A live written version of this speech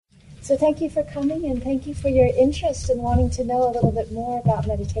So thank you for coming, and thank you for your interest in wanting to know a little bit more about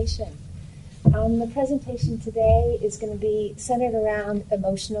meditation. The presentation today is going to be centered around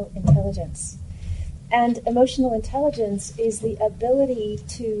emotional intelligence. And emotional intelligence is the ability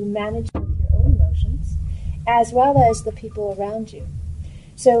to manage your own emotions as well as the people around you.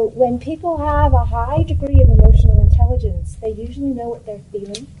 So when people have a high degree of emotional intelligence, they usually know what they're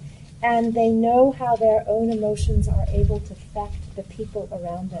feeling, and they know how their own emotions are able to affect the people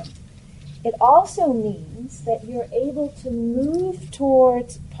around them. It also means that you're able to move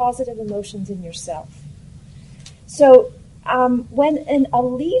towards positive emotions in yourself. So when a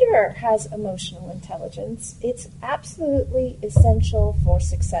leader has emotional intelligence, it's absolutely essential for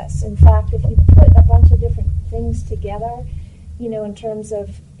success. In fact, if you put a bunch of different things together, in terms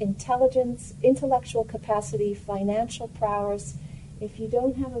of intelligence, intellectual capacity, financial prowess, if you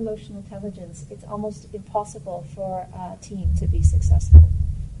don't have emotional intelligence, it's almost impossible for a team to be successful.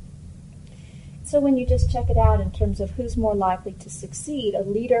 So when you just check it out in terms of who's more likely to succeed, a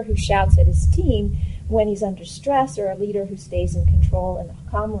leader who shouts at his team when he's under stress, or a leader who stays in control and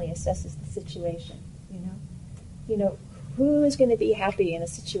calmly assesses the situation, who is going to be happy in a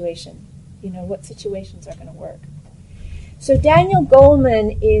situation? What situations are going to work? So Daniel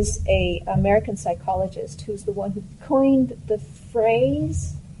Goleman is an American psychologist who's the one who coined the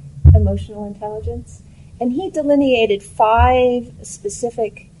phrase emotional intelligence, and he delineated 5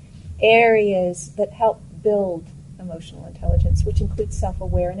 specific areas that help build emotional intelligence, which include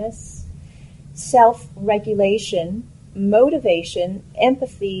self-awareness, self-regulation, motivation,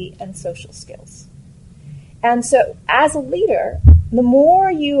 empathy, and social skills. And so as a leader, the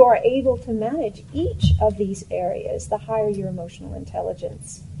more you are able to manage each of these areas, the higher your emotional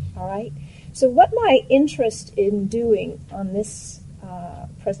intelligence. All right? So what my interest in doing on this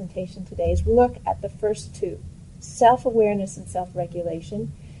presentation today is look at the first 2, self-awareness and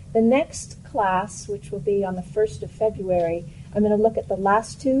self-regulation. The next class, which will be on the 1st of February, I'm going to look at the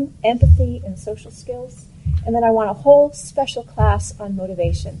last 2, empathy and social skills. And then I want a whole special class on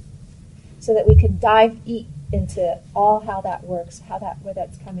motivation so that we can dive into all how that works, where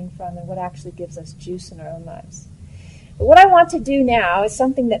that's coming from, and what actually gives us juice in our own lives. But what I want to do now is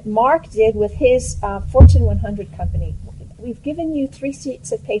something that Mark did with his Fortune 100 company. We've given you 3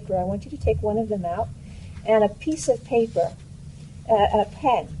 sheets of paper. I want you to take one of them out, and a piece of paper, a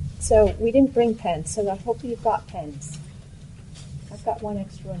pen. So we didn't bring pens, so I hope you've got pens. I've got one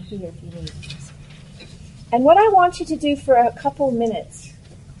extra one here if you need. And what I want you to do for a couple minutes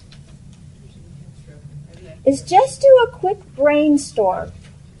is just do a quick brainstorm.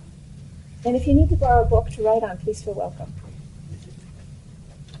 And if you need to borrow a book to write on, please feel welcome.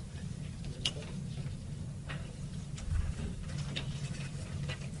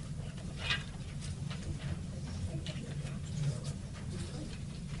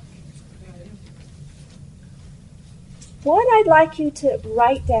 What I'd like you to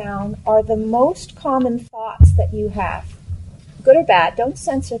write down are the most common thoughts that you have. Good or bad, don't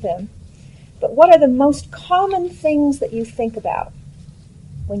censor them. But what are the most common things that you think about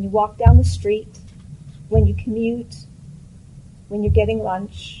when you walk down the street, when you commute, when you're getting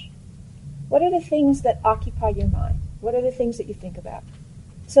lunch? What are the things that occupy your mind? What are the things that you think about?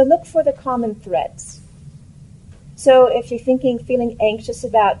 So look for the common threads. So if you're feeling anxious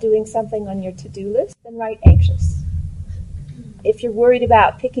about doing something on your to-do list, then write anxious. If you're worried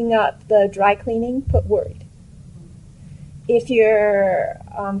about picking up the dry cleaning, put worried. If you're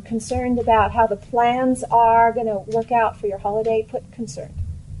concerned about how the plans are going to work out for your holiday, put concerned.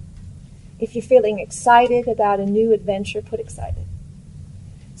 If you're feeling excited about a new adventure, put excited.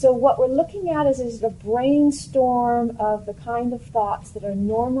 So what we're looking at is a brainstorm of the kind of thoughts that are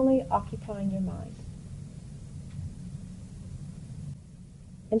normally occupying your mind.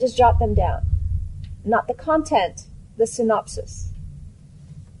 And just jot them down. Not the content, the synopsis.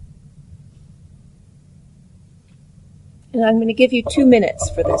 And I'm going to give you 2 minutes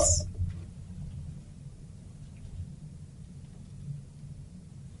for this.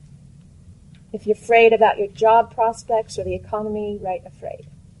 If you're afraid about your job prospects or the economy, write afraid.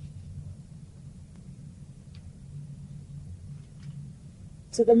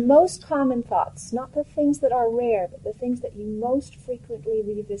 So the most common thoughts, not the things that are rare, but the things that you most frequently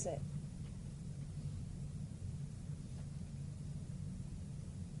revisit.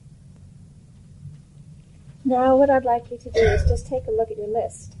 Now what I'd like you to do is just take a look at your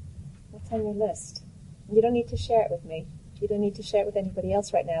list. What's on your list? You don't need to share it with me. You don't need to share it with anybody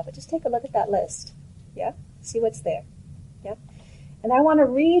else right now, but just take a look at that list. Yeah? See what's there. Yeah? And I want to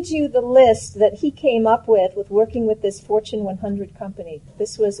read you the list that he came up with working with this Fortune 100 company.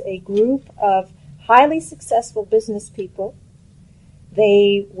 This was a group of highly successful business people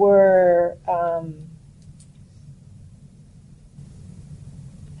They were, I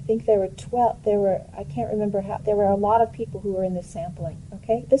think there were 12, I can't remember how, there were a lot of people who were in this sampling,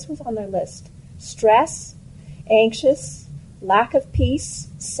 okay? This was on their list. Stress, anxious, lack of peace,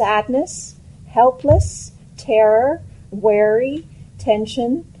 sadness, helpless, terror, worry,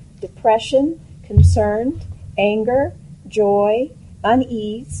 tension, depression, concerned, anger, joy,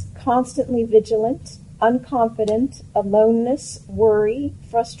 unease, constantly vigilant, unconfident, aloneness, worry,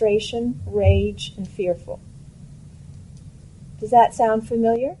 frustration, rage, and fearful. Does that sound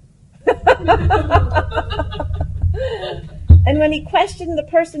familiar? And when he questioned the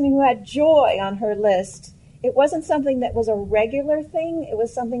person who had joy on her list, it wasn't something that was a regular thing. It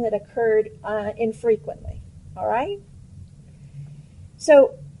was something that occurred infrequently. All right?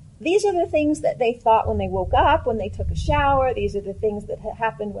 So these are the things that they thought when they woke up, when they took a shower. These are the things that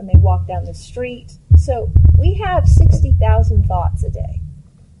happened when they walked down the street. So we have 60,000 thoughts a day.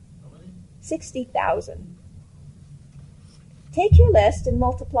 How many? 60,000. Take your list and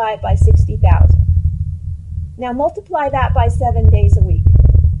multiply it by 60,000. Now multiply that by 7 days a week.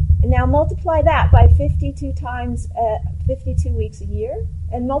 And now multiply that by 52 weeks a year.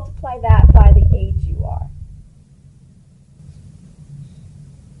 And multiply that by the age you are.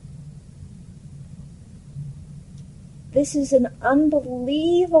 This is an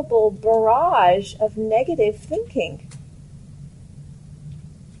unbelievable barrage of negative thinking.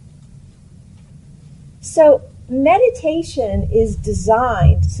 So meditation is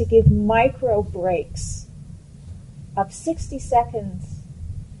designed to give micro breaks of 60 seconds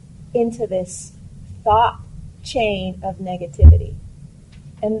into this thought chain of negativity.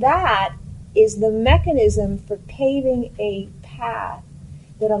 And that is the mechanism for paving a path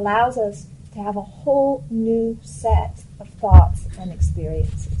that allows us to have a whole new set of thoughts and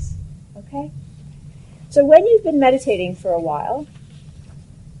experiences. Okay? So when you've been meditating for a while,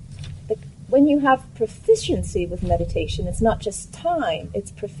 when you have proficiency with meditation, it's not just time,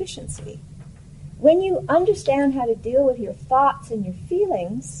 it's proficiency. When you understand how to deal with your thoughts and your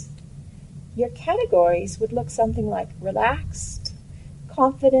feelings, your categories would look something like relaxed,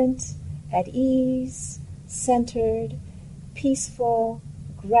 confident, at ease, centered, peaceful,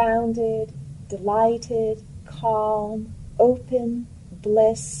 grounded, delighted, calm, open,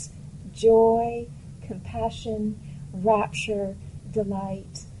 bliss, joy, compassion, rapture,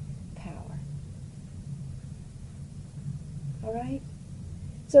 delight, power. All right?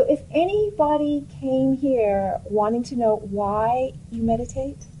 So if anybody came here wanting to know why you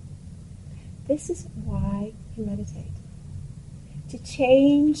meditate, this is why you meditate. To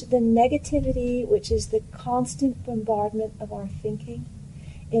change the negativity, which is the constant bombardment of our thinking,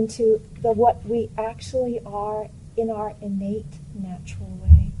 into what we actually are in our innate, natural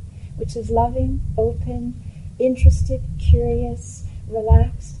way, which is loving, open, interested, curious,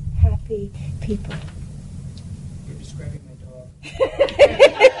 relaxed, happy people. You're describing my dog.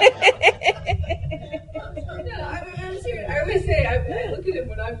 No, I'm serious. I always say, I look at him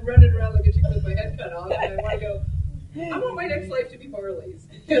when I'm running around like a chicken with my head cut off, and I want to go, I want my next life to be Marley's.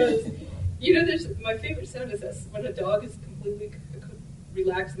 Because, there's my favorite sound is this, when a dog is completely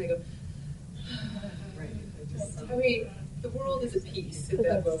relaxed and they go, I mean, the world is at peace at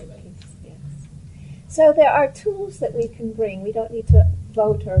that moment. Yes. So there are tools that we can bring. We don't need to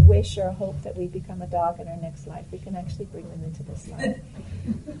vote or wish or hope that we become a dog in our next life. We can actually bring them into this life.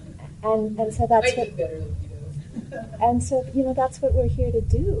 and so that's I eat better than he does. And so, that's what we're here to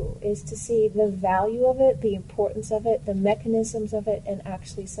do, is to see the value of it, the importance of it, the mechanisms of it, and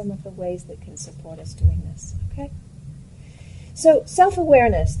actually some of the ways that can support us doing this. Okay? So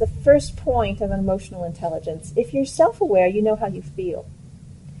self-awareness, the first point of emotional intelligence. If you're self-aware, you know how you feel.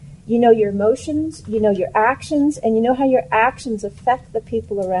 You know your emotions, you know your actions, and you know how your actions affect the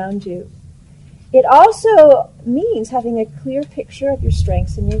people around you. It also means having a clear picture of your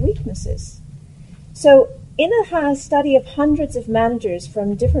strengths and your weaknesses. So in a study of hundreds of managers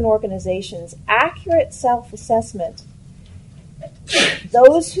from different organizations, accurate self-assessment,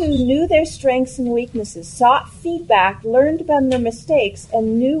 those who knew their strengths and weaknesses, sought feedback, learned about their mistakes,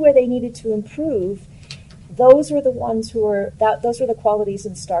 and knew where they needed to improve, those were the ones those were the qualities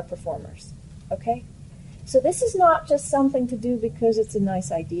in star performers. Okay? So this is not just something to do because it's a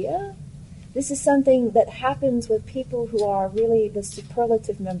nice idea. This is something that happens with people who are really the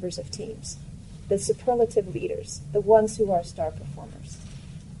superlative members of teams, the superlative leaders, the ones who are star performers.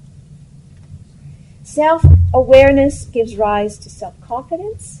 Self-awareness gives rise to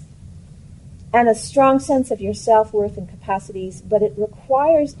self-confidence and a strong sense of your self-worth and capacities, but it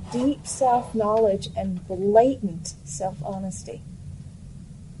requires deep self-knowledge and blatant self-honesty.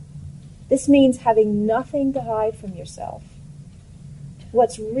 This means having nothing to hide from yourself,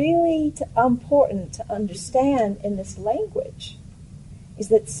 what's really important to understand in this language is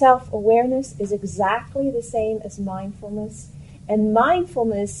that self-awareness is exactly the same as mindfulness, and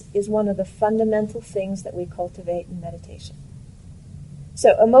mindfulness is one of the fundamental things that we cultivate in meditation.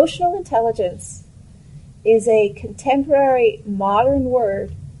 So emotional intelligence is a contemporary modern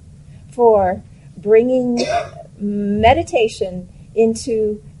word for bringing meditation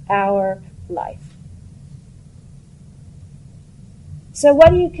into our life. So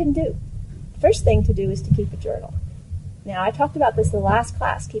what you can do? First thing to do is to keep a journal. Now, I talked about this the last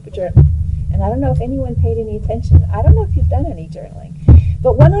class, keep a journal. And I don't know if anyone paid any attention. I don't know if you've done any journaling.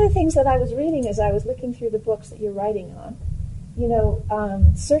 But one of the things that I was reading as I was looking through the books that you're writing on,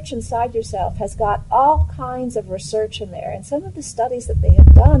 Search Inside Yourself has got all kinds of research in there. And some of the studies that they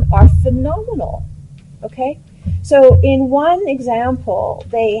have done are phenomenal. Okay? So in one example,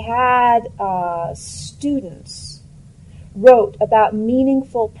 they had students wrote about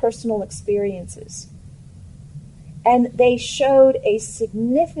meaningful personal experiences. And they showed a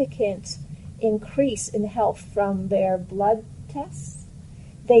significant increase in health from their blood tests.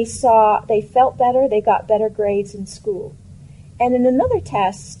 They felt better, they got better grades in school. And in another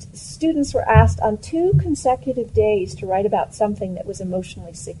test, students were asked on 2 consecutive days to write about something that was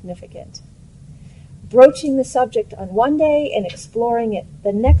emotionally significant. Broaching the subject on one day and exploring it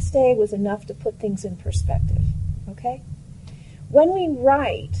the next day was enough to put things in perspective. Okay? When we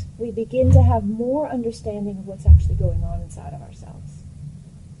write, we begin to have more understanding of what's actually going on inside of ourselves.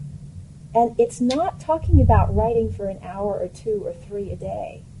 And it's not talking about writing for an hour or 2 or 3 a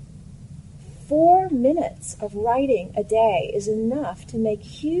day. 4 minutes of writing a day is enough to make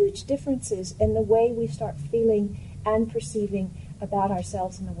huge differences in the way we start feeling and perceiving about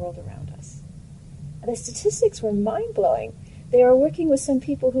ourselves and the world around us. The statistics were mind-blowing. They were working with some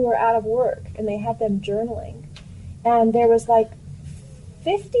people who were out of work, and they had them journaling. And there was like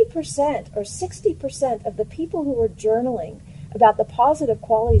 50% or 60% of the people who were journaling about the positive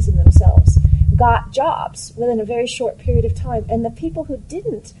qualities in themselves got jobs within a very short period of time. And the people who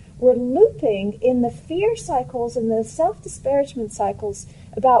didn't were looping in the fear cycles and the self-disparagement cycles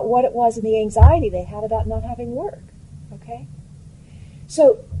about what it was and the anxiety they had about not having work. Okay?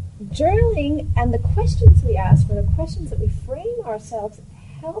 So journaling and the questions we ask, or the questions that we frame ourselves,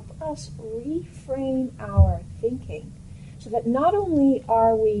 help us reframe our thinking so that not only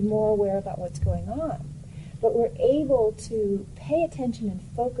are we more aware about what's going on, but we're able to pay attention and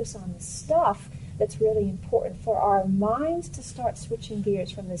focus on the stuff that's really important for our minds to start switching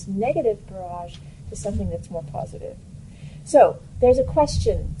gears from this negative barrage to something that's more positive. So there's a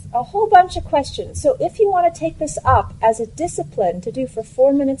question, a whole bunch of questions. So if you want to take this up as a discipline to do for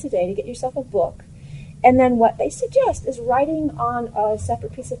 4 minutes a day to get yourself a book, and then what they suggest is writing on a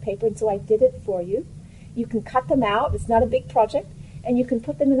separate piece of paper, and so I did it for you. You can cut them out. It's not a big project. And you can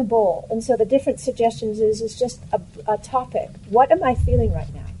put them in a bowl. And so the different suggestions is just a topic. What am I feeling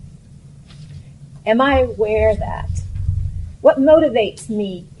right now? Am I aware that? What motivates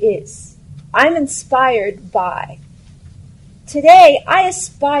me is I'm inspired by. Today, I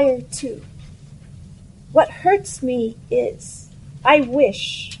aspire to. What hurts me is I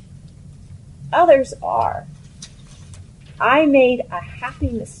wish. Others are. I made a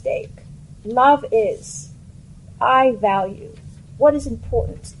happy mistake. Love is. I value. What is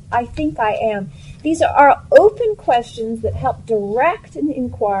important? I think I am. These are open questions that help direct an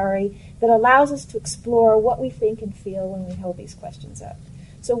inquiry that allows us to explore what we think and feel when we hold these questions up.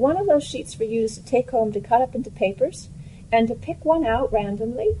 So one of those sheets for you is to take home, to cut up into papers, and to pick one out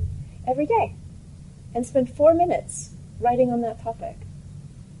randomly every day. And spend 4 minutes writing on that topic.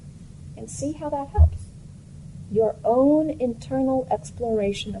 And see how that helps. Your own internal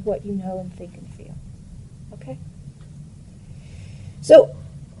exploration of what you know and think and feel. Okay? So,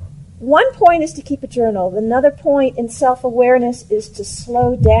 one point is to keep a journal. Another point in self-awareness is to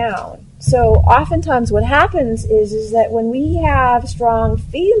slow down. So, oftentimes what happens is that when we have strong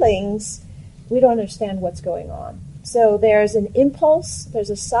feelings, we don't understand what's going on. So, there's an impulse,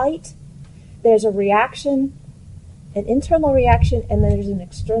 there's a sight, there's a reaction, an internal reaction, and then there's an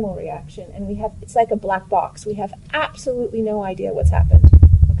external reaction. And it's like a black box. We have absolutely no idea what's happened.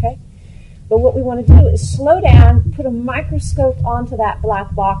 Okay? But what we want to do is slow down, put a microscope onto that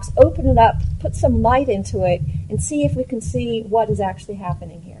black box, open it up, put some light into it, and see if we can see what is actually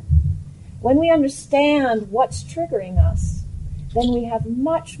happening here. When we understand what's triggering us, then we have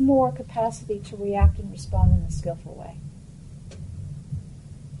much more capacity to react and respond in a skillful way.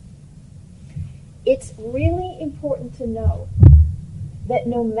 It's really important to know that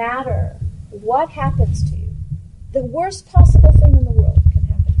no matter what happens to you, the worst possible thing in the world can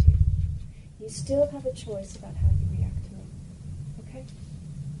happen to you. You still have a choice about how you react to it. Okay?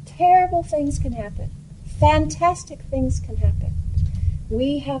 Terrible things can happen. Fantastic things can happen.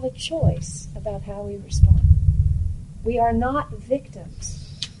 We have a choice about how we respond. We are not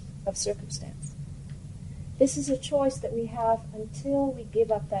victims of circumstance. This is a choice that we have until we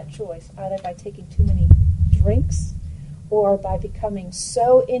give up that choice, either by taking too many drinks or by becoming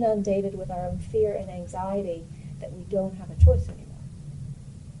so inundated with our own fear and anxiety that we don't have a choice anymore.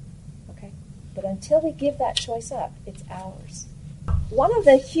 Okay? But until we give that choice up, it's ours. One of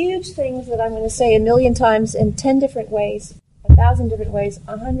the huge things that I'm going to say 1,000,000 times in 10 different ways, 1,000 different ways,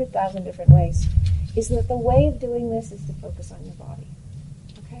 100,000 different ways, is that the way of doing this is to focus on your body.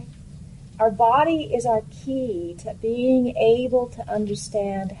 Okay? Our body is our key to being able to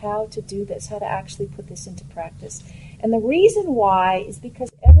understand how to do this, how to actually put this into practice. And the reason why is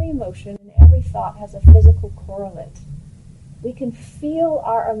because every emotion and every thought has a physical correlate. We can feel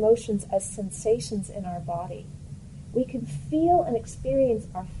our emotions as sensations in our body. We can feel and experience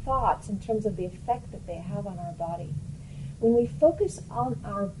our thoughts in terms of the effect that they have on our body. When we focus on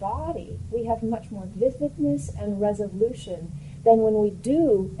our body, we have much more vividness and resolution than when we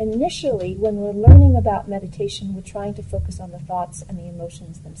do initially when we're learning about meditation, we're trying to focus on the thoughts and the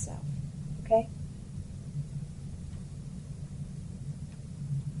emotions themselves. Okay?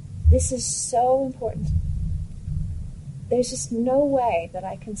 This is so important. There's just no way that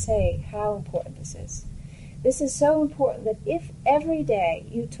I can say how important this is. This is so important that if every day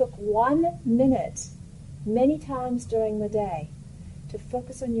you took 1 minute, many times during the day, to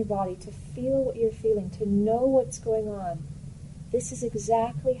focus on your body, to feel what you're feeling, to know what's going on, this is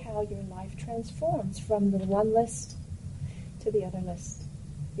exactly how your life transforms from the one list to the other list.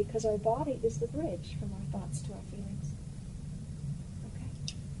 Because our body is the bridge from our thoughts to our feelings.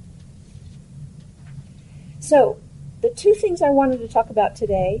 Okay? So, the two things I wanted to talk about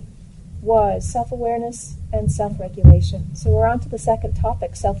today was self-awareness and self-regulation. So we're on to the second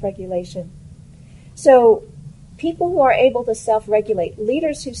topic, self-regulation. So people who are able to self-regulate,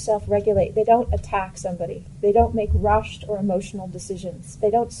 leaders who self-regulate, they don't attack somebody. They don't make rushed or emotional decisions. They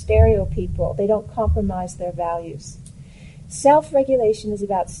don't stereo people. They don't compromise their values. Self-regulation is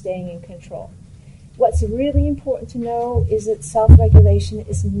about staying in control. What's really important to know is that self-regulation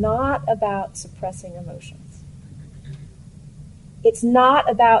is not about suppressing emotions. It's not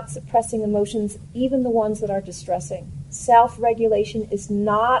about suppressing emotions, even the ones that are distressing. Self-regulation is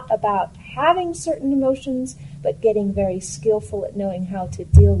not about having certain emotions, but getting very skillful at knowing how to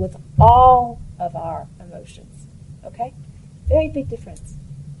deal with all of our emotions. Okay? Very big difference.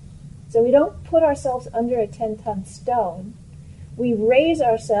 So we don't put ourselves under a 10-ton stone. We raise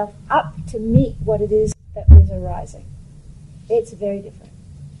ourselves up to meet what it is that is arising. It's very different.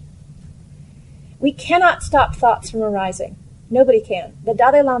 We cannot stop thoughts from arising. Nobody can. The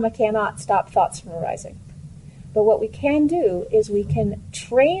Dalai Lama cannot stop thoughts from arising. But what we can do is we can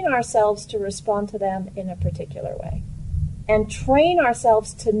train ourselves to respond to them in a particular way. And train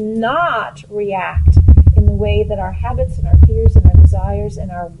ourselves to not react in the way that our habits and our fears and our desires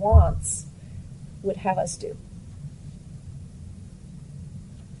and our wants would have us do.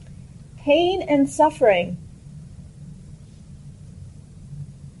 Pain and suffering.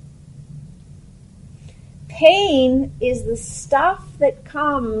 Pain is the stuff that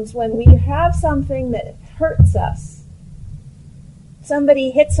comes when we have something that hurts us.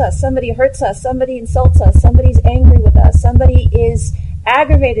 Somebody hits us, somebody hurts us, somebody insults us, somebody's angry with us, somebody is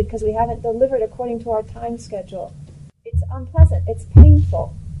aggravated because we haven't delivered according to our time schedule. It's unpleasant, it's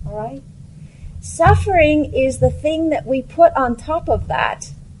painful, all right? Suffering is the thing that we put on top of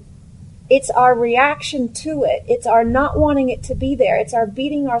that. It's our reaction to it. It's our not wanting it to be there. It's our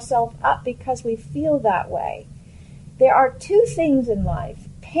beating ourselves up because we feel that way. There are two things in life.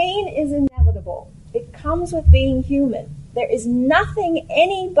 Pain is inevitable. It comes with being human. There is nothing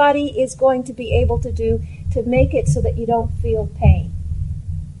anybody is going to be able to do to make it so that you don't feel pain.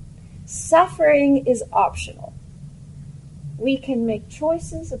 Suffering is optional. We can make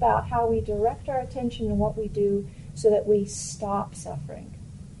choices about how we direct our attention and what we do so that we stop suffering.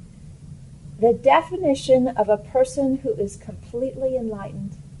 The definition of a person who is completely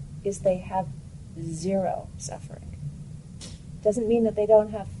enlightened is they have zero suffering. Doesn't mean that they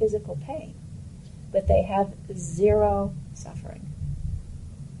don't have physical pain, but they have zero suffering.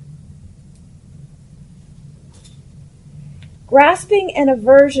 Grasping and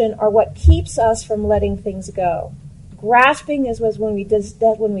aversion are what keeps us from letting things go. Grasping is when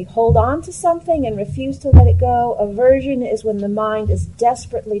we hold on to something and refuse to let it go. Aversion is when the mind is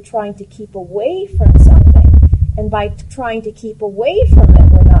desperately trying to keep away from something. And by trying to keep away from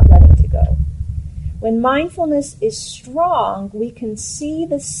it, we're not letting it go. When mindfulness is strong, we can see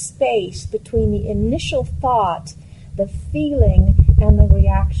the space between the initial thought, the feeling, and the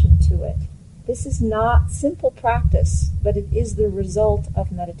reaction to it. This is not simple practice, but it is the result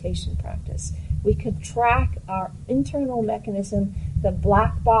of meditation practice. We can track our internal mechanism, the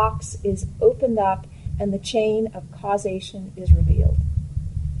black box is opened up, and the chain of causation is revealed.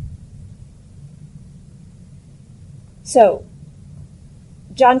 So,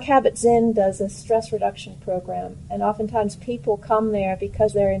 John Kabat-Zinn does a stress reduction program, and oftentimes people come there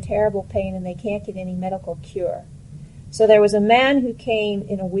because they're in terrible pain and they can't get any medical cure. So there was a man who came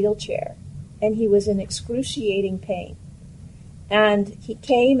in a wheelchair, and he was in excruciating pain. And he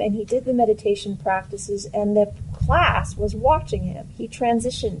came and he did the meditation practices, and the class was watching him. He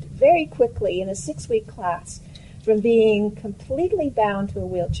transitioned very quickly in a 6-week class from being completely bound to a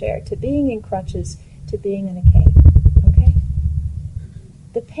wheelchair to being in crutches to being in a cane. Okay?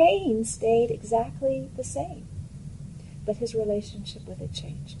 The pain stayed exactly the same, but his relationship with it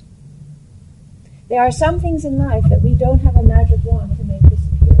changed. There are some things in life that we don't have a magic wand to make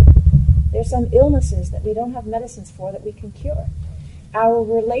disappear. There's some illnesses that we don't have medicines for that we can cure. Our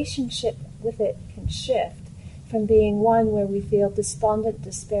relationship with it can shift from being one where we feel despondent,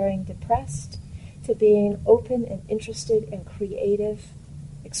 despairing, depressed, to being open and interested and creative,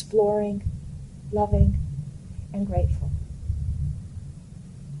 exploring, loving, and grateful.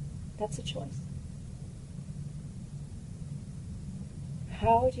 That's a choice.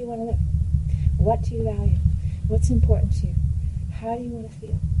 How do you want to live? What do you value? What's important to you? How do you want to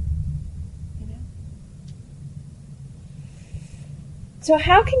feel? So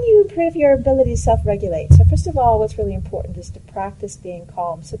how can you improve your ability to self-regulate? So first of all, what's really important is to practice being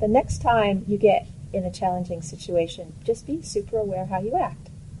calm. So the next time you get in a challenging situation, just be super aware how you act.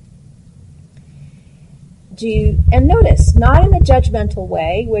 And notice, not in a judgmental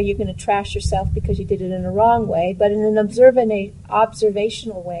way where you're going to trash yourself because you did it in a wrong way, but in an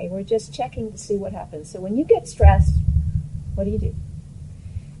observational way. We're just checking to see what happens. So when you get stressed, what do?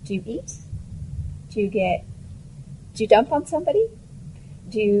 Do you eat? Do you dump on somebody?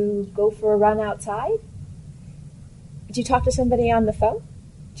 Do you go for a run outside? Do you talk to somebody on the phone?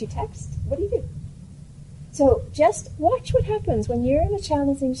 Do you text? What do you do? So just watch what happens when you're in a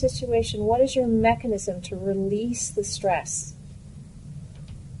challenging situation. What is your mechanism to release the stress?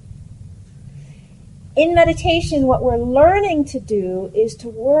 In meditation, what we're learning to do is to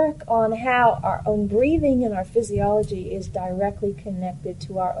work on how our own breathing and our physiology is directly connected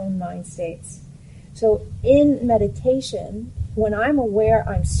to our own mind states. So in meditation, when I'm aware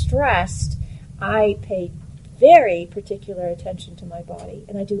I'm stressed, I pay very particular attention to my body,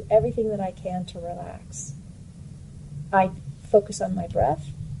 and I do everything that I can to relax. I focus on my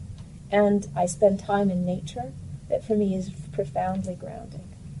breath, and I spend time in nature that for me is profoundly grounding.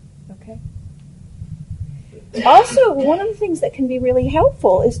 Okay? Also, one of the things that can be really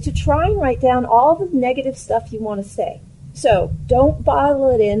helpful is to try and write down all the negative stuff you want to say. So don't bottle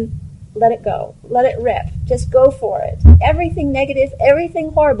it in. Let it go. Let it rip. Just go for it. Everything negative,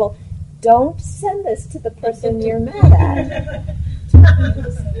 everything horrible. Don't send this to the person you're mad at.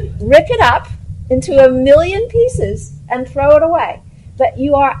 Rip it up into a million pieces and throw it away. But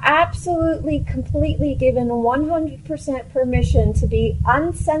you are absolutely, completely given 100% permission to be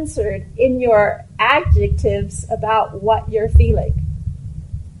uncensored in your adjectives about what you're feeling.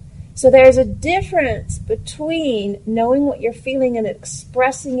 So there's a difference between knowing what you're feeling and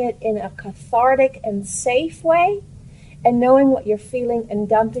expressing it in a cathartic and safe way, and knowing what you're feeling and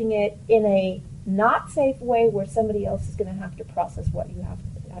dumping it in a not safe way where somebody else is going to have to process what you have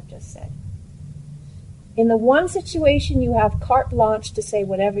just said. In the one situation, you have carte blanche to say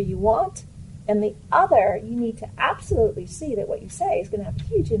whatever you want, and the other, you need to absolutely see that what you say is going to have a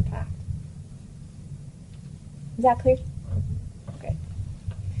huge impact. Is that clear?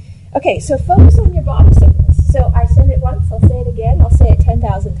 Okay, so focus on your body signals. So I said it once, I'll say it again, I'll say it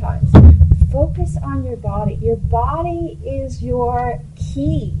 10,000 times. Focus on your body. Your body is your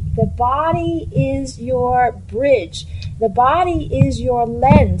key. The body is your bridge. The body is your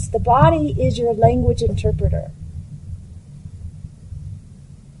lens. The body is your language interpreter.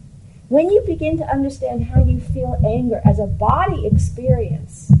 When you begin to understand how you feel anger as a body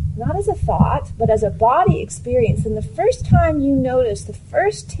experience, not as a thought, but as a body experience, and the first time you notice the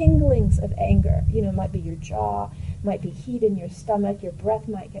first tinglings of anger, it might be your jaw, might be heat in your stomach, your breath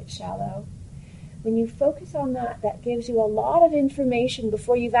might get shallow. When you focus on that, that gives you a lot of information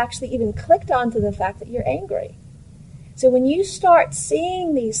before you've actually even clicked onto the fact that you're angry. So when you start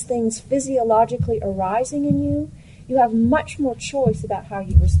seeing these things physiologically arising in you, you have much more choice about how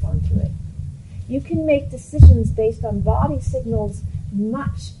you respond to it. You can make decisions based on body signals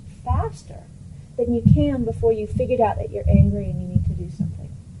much faster than you can before you figured out that you're angry and you need to do something.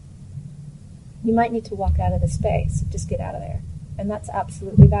 You might need to walk out of the space. Just get out of there. And that's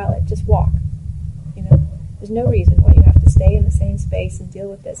absolutely valid. Just walk. There's no reason why you have to stay in the same space and deal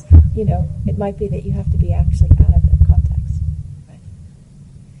with this. It might be that you have to be actually out of the context. Right?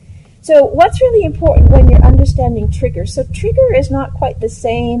 So what's really important when you're understanding trigger? So trigger is not quite the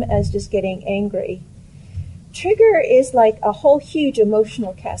same as just getting angry. Trigger is like a whole huge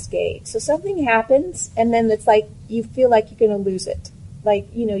emotional cascade. So something happens, and then it's like you feel like you're going to lose it. Like,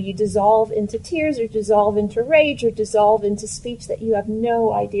 you dissolve into tears or dissolve into rage or dissolve into speech that you have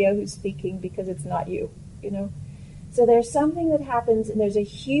no idea who's speaking because it's not you. So there's something that happens and there's a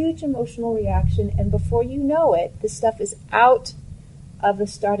huge emotional reaction, and before you know it, this stuff is out of the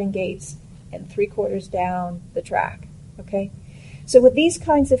starting gates and 3/4 down the track. Okay? So with these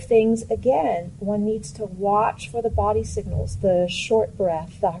kinds of things, again, one needs to watch for the body signals, the short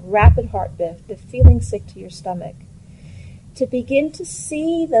breath, the rapid heartbeat, the feeling sick to your stomach, to begin to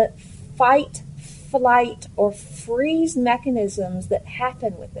see the fight, flight, or freeze mechanisms that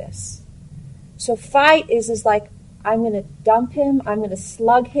happen with this. So fight is like, I'm going to dump him, I'm going to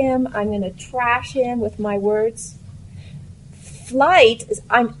slug him, I'm going to trash him with my words. Flight is,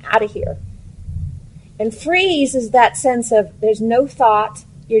 I'm out of here. And freeze is that sense of there's no thought,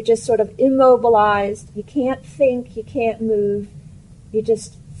 you're just sort of immobilized, you can't think, you can't move, you're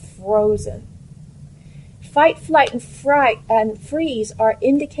just frozen. Fight, flight, and freeze are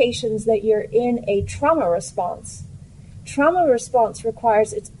indications that you're in a trauma response. Trauma response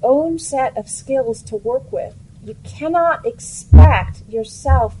requires its own set of skills to work with. You cannot expect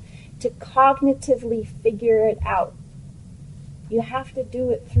yourself to cognitively figure it out. You have to do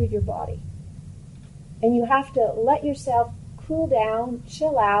it through your body. And you have to let yourself cool down,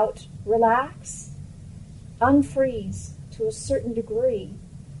 chill out, relax, unfreeze to a certain degree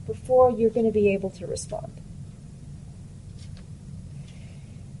before you're going to be able to respond.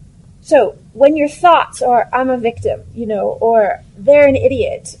 So when your thoughts are, I'm a victim, or they're an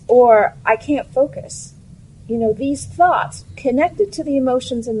idiot, or I can't focus, these thoughts connected to the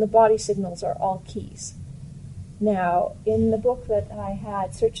emotions and the body signals are all keys. Now, in the book that I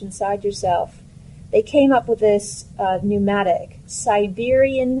had, Search Inside Yourself, they came up with this pneumatic,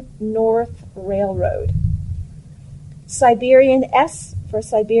 Siberian North Railroad. Siberian, S for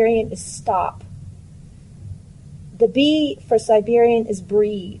Siberian is stop. The B for Siberian is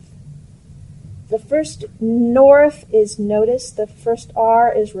breathe. The first north is notice, the first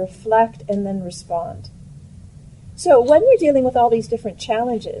R is reflect, and then respond. So when you're dealing with all these different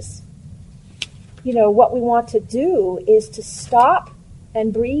challenges, what we want to do is to stop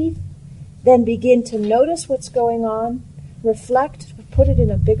and breathe, then begin to notice what's going on, reflect, put it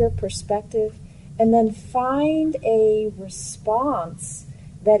in a bigger perspective, and then find a response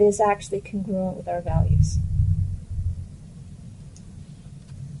that is actually congruent with our values.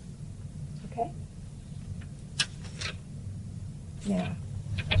 Okay? Now,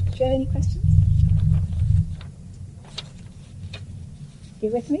 do you have any questions?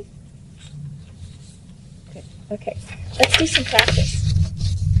 You with me? Good. Okay. Let's do some practice.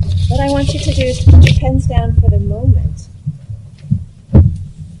 What I want you to do is put your pens down for the moment.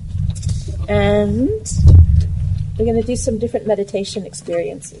 And we're going to do some different meditation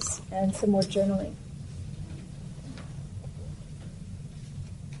experiences and some more journaling.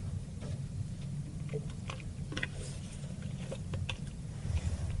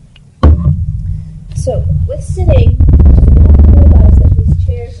 So, with sitting, you have to realize that these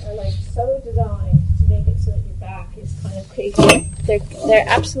chairs are so designed to make it so that your back is kind of crazy. They're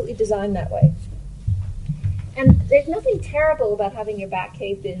absolutely designed that way. And there's nothing terrible about having your back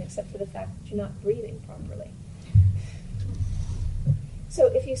caved in except for the fact that you're not breathing properly. So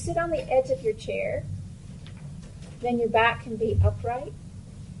if you sit on the edge of your chair, then your back can be upright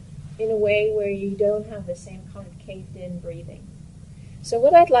in a way where you don't have the same kind of caved in breathing. So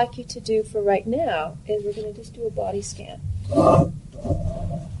what I'd like you to do for right now is we're going to just do a body scan.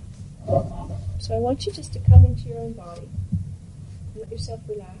 So I want you just to come into your own body. Let yourself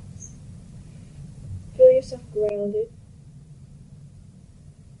relax. Feel yourself grounded.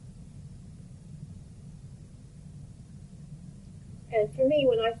 And for me,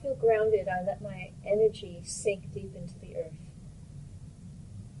 when I feel grounded, I let my energy sink deep into the earth.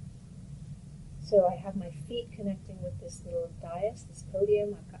 So I have my feet connecting with this little dais, this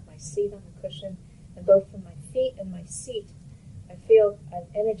podium. I've got my seat on the cushion. And both from my feet and my seat, I feel an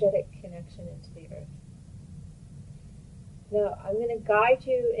energetic connection into the earth. Now, I'm going to guide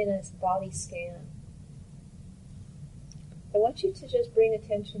you in a body scan. I want you to just bring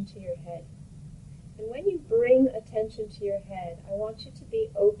attention to your head. And when you bring attention to your head, I want you to be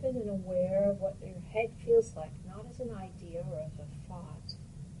open and aware of what your head feels like, not as an idea or as a thought,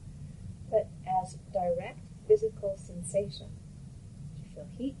 but as direct physical sensation.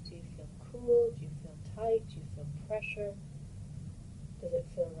 feel heat? Do you feel cool? Do you feel tight? Do you feel pressure? Does it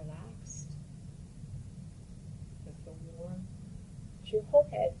feel relaxed? Does it feel warm? It's your whole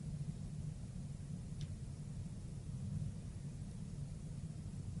head.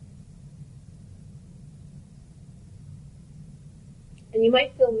 And you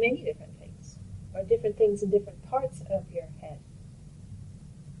might feel many different things, or different things in different parts of your head.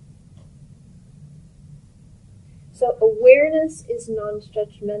 So awareness is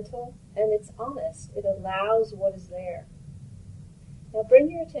non-judgmental and it's honest. It allows what is there. Now bring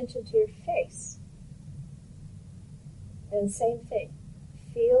your attention to your face. And same thing.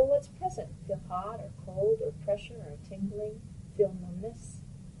 Feel what's present. Feel hot or cold or pressure or tingling. Feel numbness.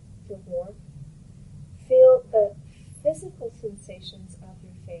 Feel warmth. Feel the physical sensations of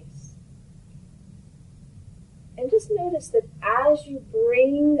your face. And just notice that as you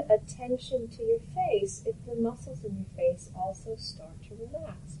bring attention to your face, if the muscles in your face also start to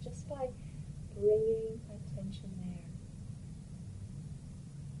relax, just by bringing attention there.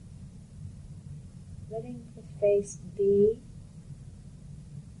 Letting the face be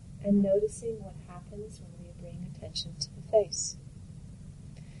and noticing what happens when we bring attention to the face.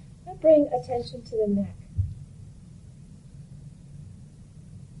 Now bring attention to the neck.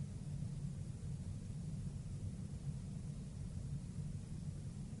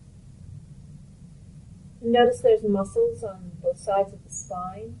 Notice there's muscles on both sides of the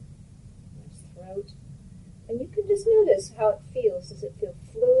spine, there's throat, and you can just notice how it feels. Does it feel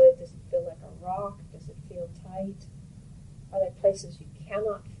fluid? Does it feel like a rock? Does it feel tight? Are there places you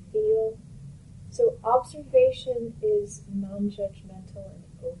cannot feel? So observation is non-judgmental and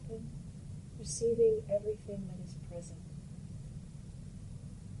open, receiving everything that is present.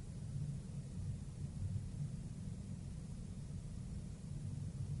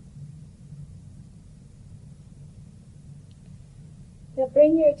 Now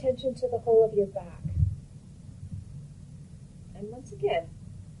bring your attention to the whole of your back. And once again,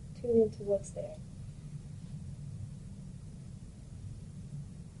 tune into what's there.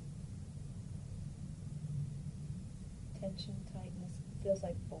 Tension, tightness, feels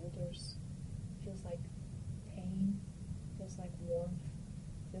like boulders, feels like pain, feels like warmth,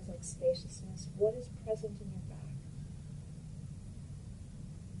 feels like spaciousness. What is present in your back?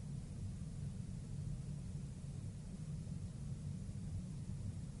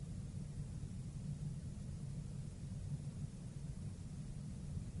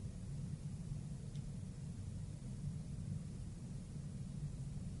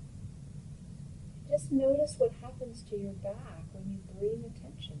 Just notice what happens to your back when you bring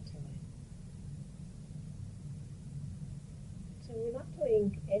attention to it. So we're not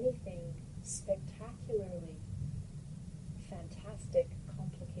doing anything spectacularly fantastic,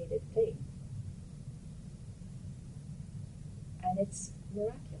 complicated thing. And it's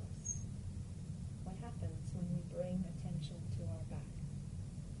miraculous what happens when we bring attention to our back.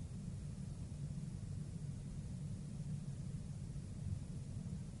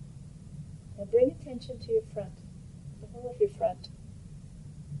 Now bring attention to your front, the whole of your front.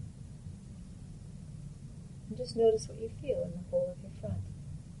 And just notice what you feel in the whole of your front.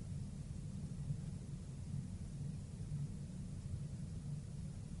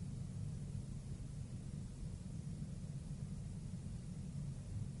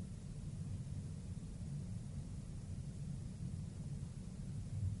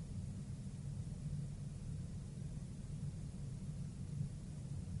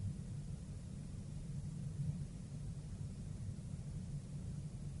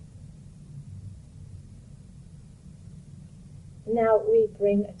 Now we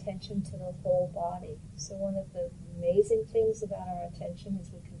bring attention to the whole body. So one of the amazing things about our attention is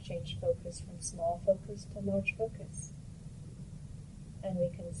we can change focus from small focus to large focus. And we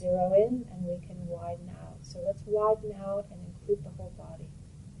can zero in and we can widen out. So let's widen out and include the whole body.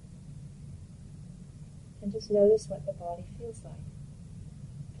 And just notice what the body feels like.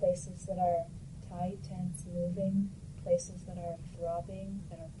 Places that are tight, tense, moving, places that are throbbing,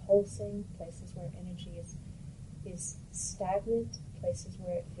 that are pulsing, places where energy is stagnant, places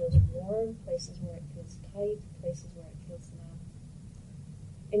where it feels warm, places where it feels tight, places where it feels numb.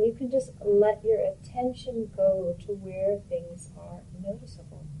 And you can just let your attention go to where things are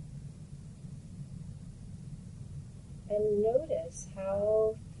noticeable. And notice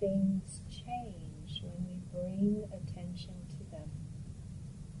how things change when we bring attention to them.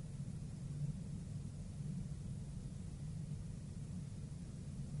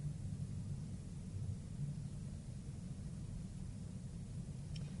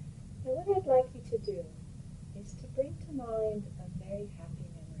 Now what I'd like you to do is to bring to mind a very happy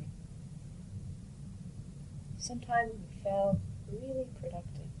memory. Sometime we felt really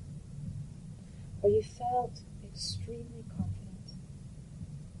productive, or you felt extremely confident.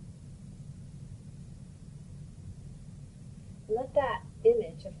 Let that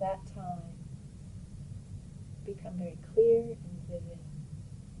image of that time become very clear and vivid.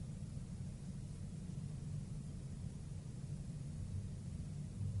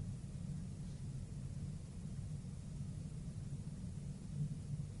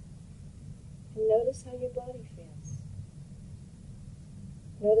 And notice how your body feels.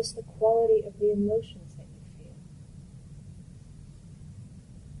 Notice the quality of the emotions that you feel.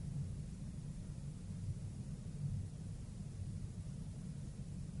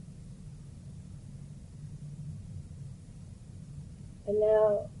 And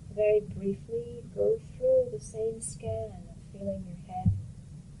now, very briefly, go through the same scan of feeling your head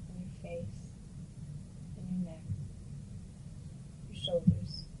and your face and your neck, your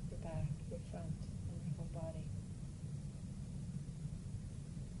shoulders, your back, your front, and your whole body.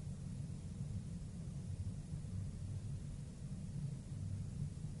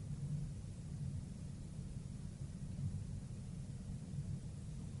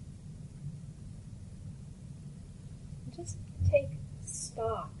 And just take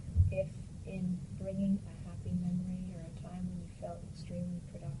stock if in bringing a happy memory or a time when you felt extremely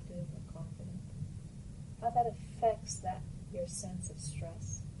productive or confident, how that affects your sense of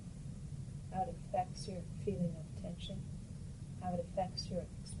stress, how it affects your feeling of tension, how it affects your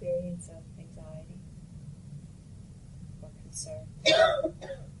experience of anxiety or concern.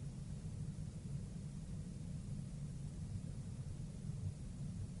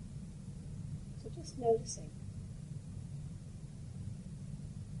 So just noticing.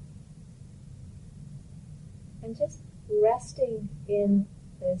 And just resting in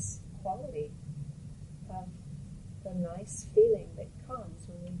this quality of the nice feeling that comes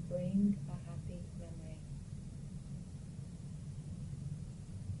when we bring a happy memory.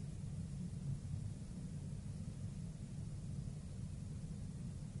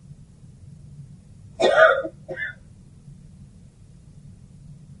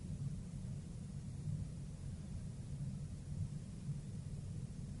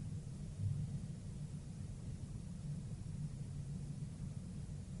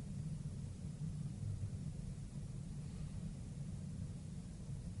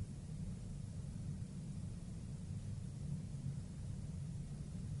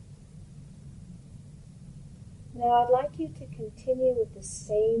 Now I'd like you to continue with the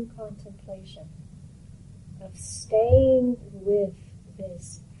same contemplation of staying with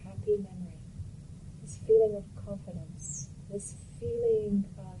this happy memory, this feeling of confidence, this feeling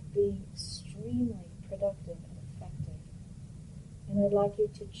of being extremely productive and effective. And I'd like you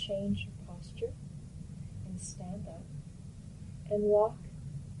to change your posture and stand up and walk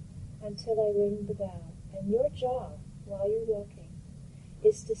until I ring the bell. And your job while you're walking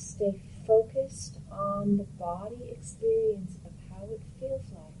is to stay focused on the body experience of how it feels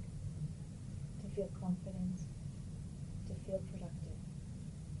like to feel confident, to feel productive,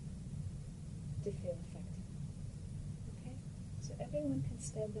 to feel effective. Okay? So everyone can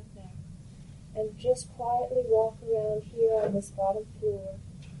stand up now and just quietly walk around here on this bottom floor,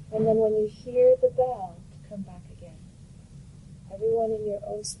 and then when you hear the bell, to come back again. Everyone in your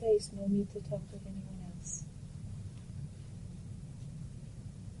own space, no need to talk with anyone else.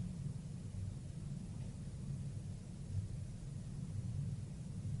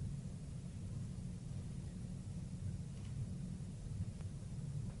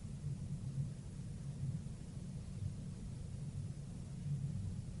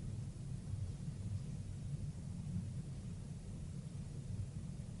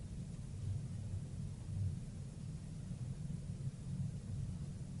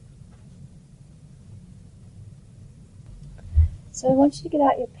 So I want you to get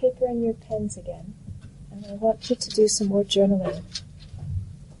out your paper and your pens again, and I want you to do some more journaling.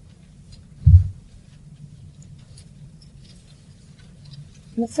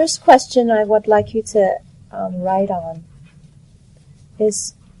 And the first question I would like you to write on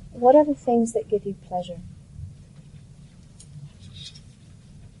is, what are the things that give you pleasure?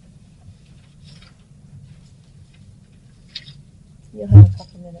 You'll have a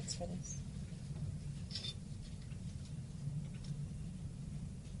couple minutes for this.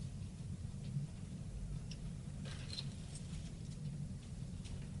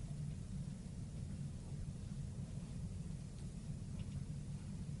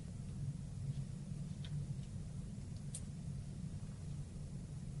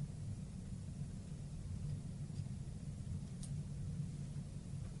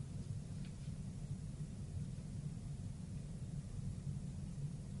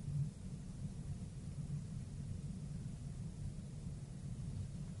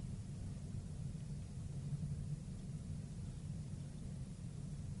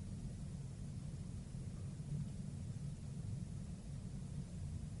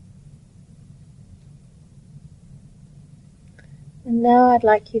 And now I'd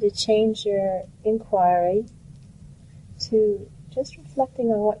like you to change your inquiry to just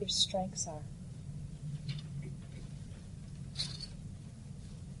reflecting on what your strengths are.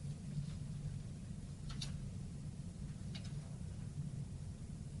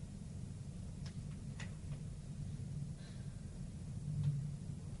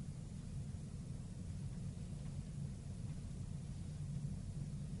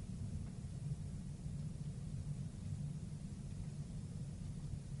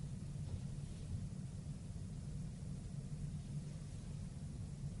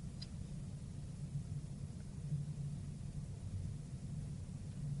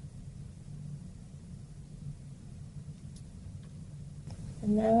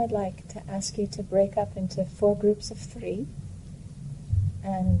 And now I'd like to ask you to break up into 4 groups of 3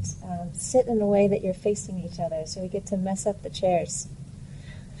 and sit in a way that you're facing each other, so we get to mess up the chairs.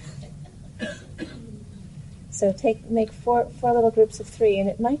 So make four little groups of 3, and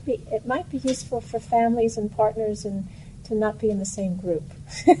it might be useful for families and partners and to not be in the same group.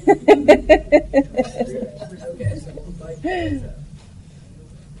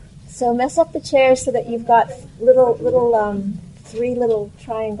 So mess up the chairs so that you've got little 3 little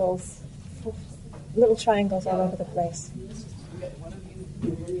triangles all over the place.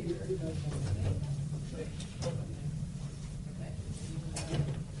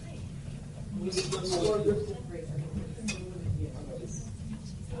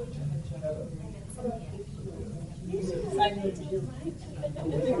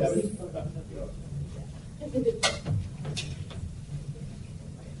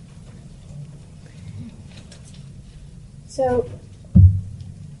 So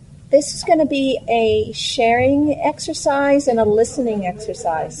this is going to be a sharing exercise and a listening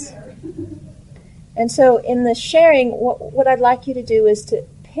exercise. And so in the sharing, what I'd like you to do is to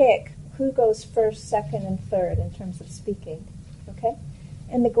pick who goes first, second, and third in terms of speaking. Okay?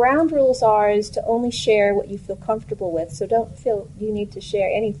 And the ground rules is to only share what you feel comfortable with, so don't feel you need to share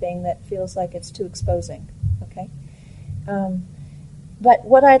anything that feels like it's too exposing. Okay? But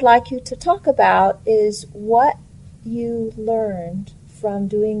what I'd like you to talk about is what you learned from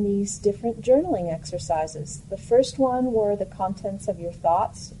doing these different journaling exercises. The first one were the contents of your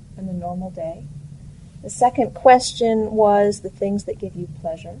thoughts in a normal day. The second question was the things that give you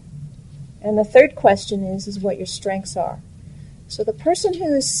pleasure. And the third question is what your strengths are. So the person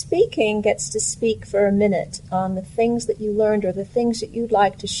who is speaking gets to speak for a minute on the things that you learned or the things that you'd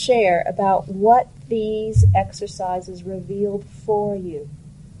like to share about what these exercises revealed for you.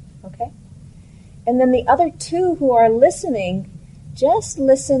 Okay? And then the other 2 who are listening, just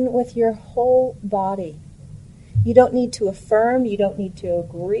listen with your whole body. You don't need to affirm, you don't need to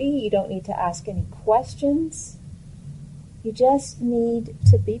agree, you don't need to ask any questions. You just need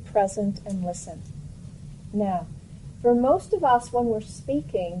to be present and listen. Now, for most of us, when we're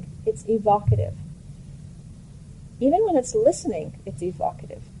speaking, it's evocative. Even when it's listening, it's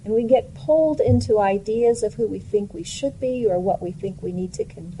evocative. And we get pulled into ideas of who we think we should be or what we think we need to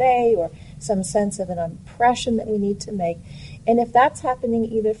convey or some sense of an impression that we need to make. And if that's happening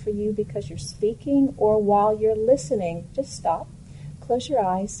either for you because you're speaking or while you're listening, just stop, close your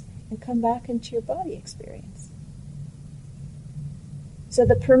eyes, and come back into your body experience. So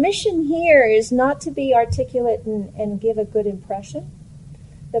the permission here is not to be articulate and give a good impression.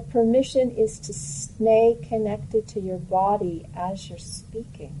 The permission is to stay connected to your body as you're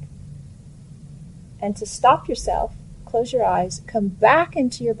speaking. And to stop yourself, close your eyes, come back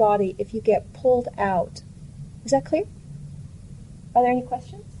into your body if you get pulled out. Is that clear? Are there any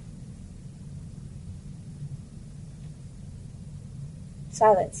questions?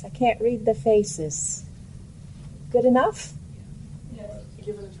 Silence. I can't read the faces. Good enough? Yes.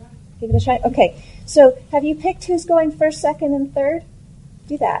 Give it a try. Give it a try. Okay. So have you picked who's going first, second, and third?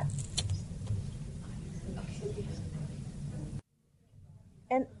 Do that.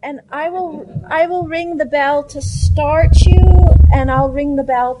 And I will ring the bell to start you, and I'll ring the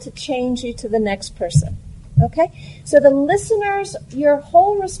bell to change you to the next person. Okay? So the listeners, your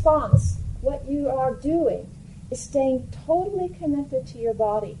whole response, what you are doing, is staying totally connected to your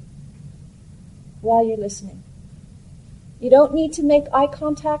body while you're listening. You don't need to make eye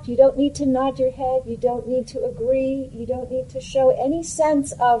contact. You don't need to nod your head. You don't need to agree. You don't need to show any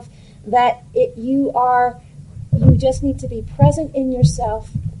sense of that you just need to be present in yourself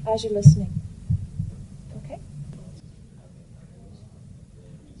as you're listening. Okay?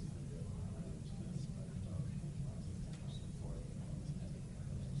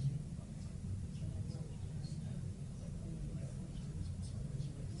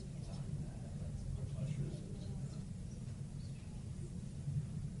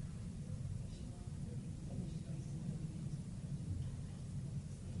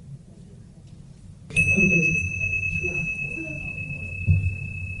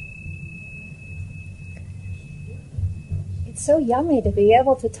 It's so yummy to be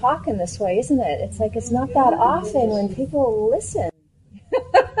able to talk in this way, isn't it? It's like it's not that often when people listen.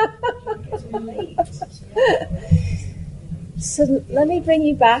 So let me bring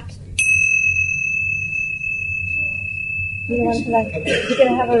you back. You want to come back? You're going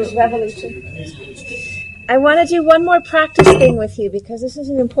to have a revolution. I want to do one more practice thing with you because this is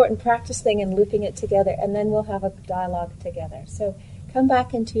an important practice thing and looping it together, and then we'll have a dialogue together. So come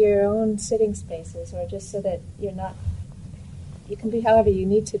back into your own sitting spaces, or just so that you're not. You can be however you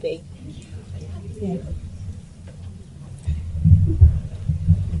need to be. Yeah.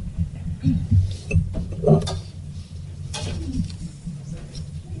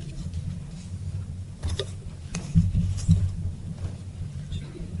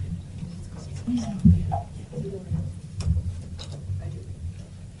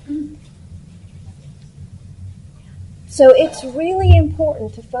 So it's really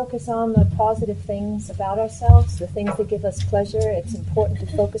important to focus on the positive things about ourselves, the things that give us pleasure. It's important to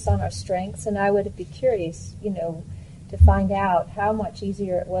focus on our strengths, and I would be curious, to find out how much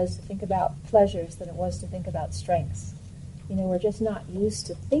easier it was to think about pleasures than it was to think about strengths. We're just not used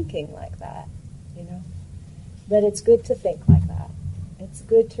to thinking like that, But it's good to think like that. It's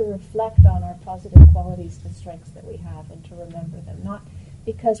good to reflect on our positive qualities and strengths that we have and to remember them. Not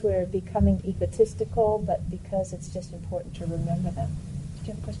because we're becoming egotistical, but because it's just important to remember them. Do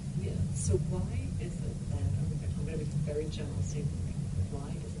you have a question? Yeah. So why is it that, I'm going to be very general statement, why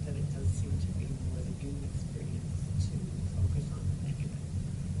is it that it does seem to be more the human experience to focus on the negative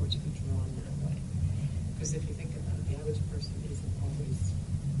or to be drawn that way? Because if you think about it, the average person isn't always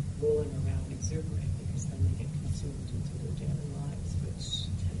rolling around exuberant because then they get consumed into their daily lives, which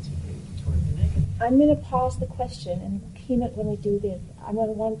tend to be toward the negative. I'm going to pause the question and Hemant, when we do this, I'm going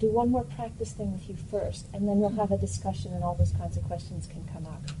to want to do one more practice thing with you first, and then we'll have a discussion and all those kinds of questions can come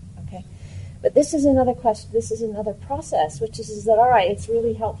up, okay? But this is another question, this is another process, which is that, all right, it's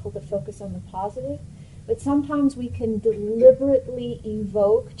really helpful to focus on the positive, but sometimes we can deliberately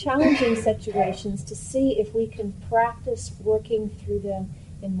evoke challenging situations to see if we can practice working through them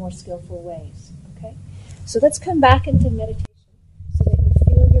in more skillful ways, okay? So let's come back into meditation so that you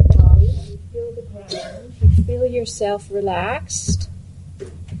feel your body, you feel the ground, you feel yourself relaxed.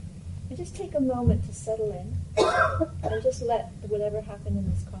 And just take a moment to settle in and just let whatever happened in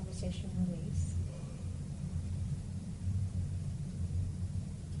this conversation release.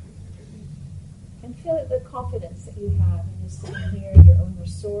 And feel the confidence that you have in just sitting here, your own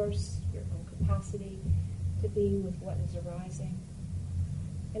resource, your own capacity to be with what is arising.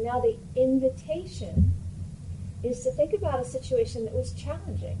 And now the invitation is to think about a situation that was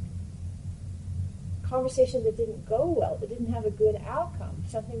challenging. Conversation that didn't go well, that didn't have a good outcome,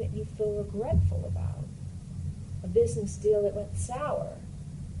 something that you feel regretful about, a business deal that went sour.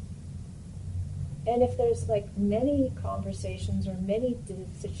 And if there's many conversations or many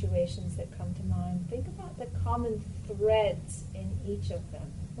situations that come to mind, think about the common threads in each of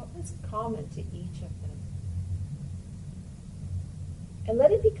them. What was common to each of them? And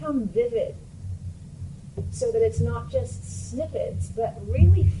let it become vivid so that it's not just snippets, but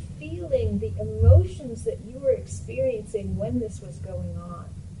really feeling the emotions that you were experiencing when this was going on.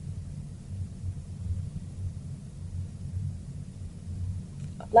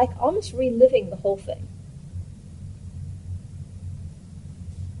 Like almost reliving the whole thing.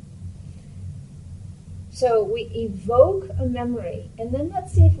 So we evoke a memory, and then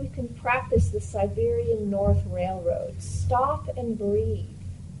let's see if we can practice the Siberian North Railroad. Stop and breathe.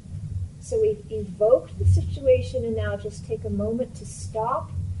 So we've evoked the situation, and now just take a moment to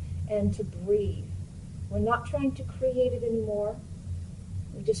stop and to breathe. We're not trying to create it anymore.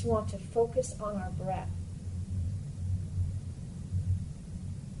 We just want to focus on our breath.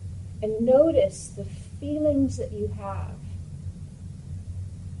 And notice the feelings that you have.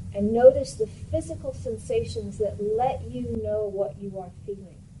 And notice the physical sensations that let you know what you are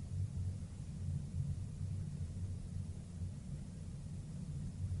feeling.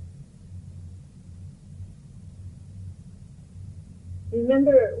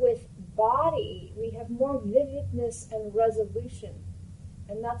 Remember, with body, we have more vividness and resolution.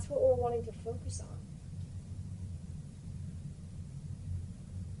 And that's what we're wanting to focus on.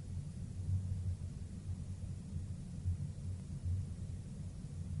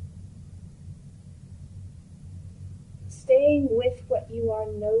 Staying with what you are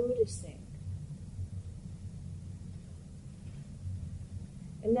noticing.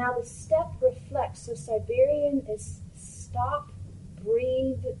 And now the step reflects. So Siberian is stop,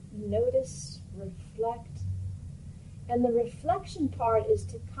 breathe, notice, reflect. And the reflection part is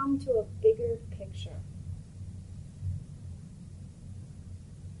to come to a bigger picture.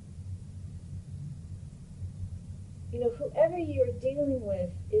 You know, whoever you're dealing with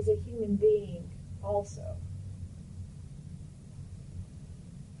is a human being also,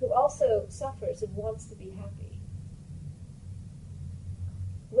 who also suffers and wants to be happy.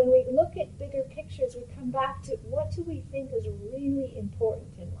 When we look at bigger pictures, we come back to what do we think is really important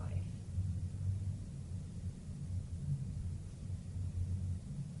in life?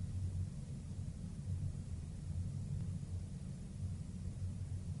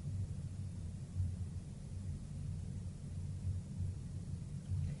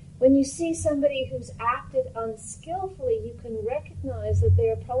 When you see somebody who's acted unskillfully, you can recognize that they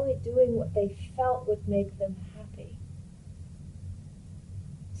are probably doing what they felt would make them happy.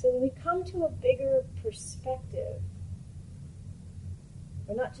 So when we come to a bigger perspective,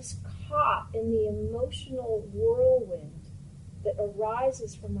 we're not just caught in the emotional whirlwind that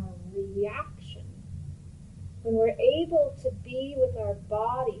arises from our reaction. When we're able to be with our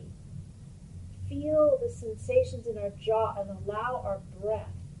body, feel the sensations in our jaw, and allow our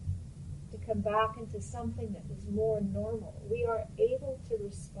breath to come back into something that is more normal, we are able to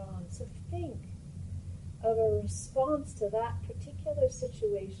respond. So think of a response to that particular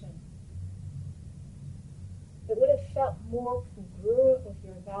situation that would have felt more congruent with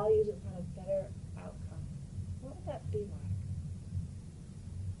your values and had a better outcome. What would that be like?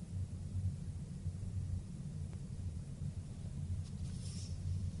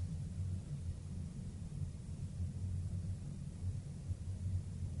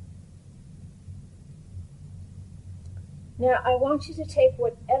 Now, I want you to take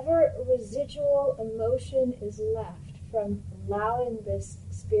whatever residual emotion is left from allowing this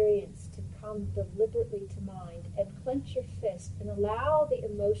experience to come deliberately to mind and clench your fist and allow the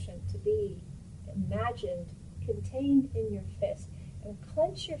emotion to be imagined, contained in your fist. And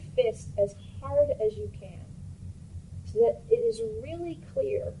clench your fist as hard as you can so that it is really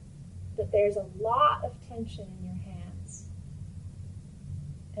clear that there's a lot of tension in your hands.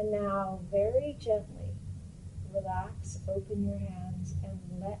 And now, very gently, relax, open your hands, and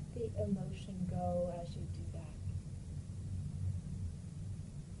let the emotion go as you do that.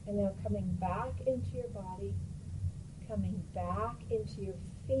 And now coming back into your body, coming back into your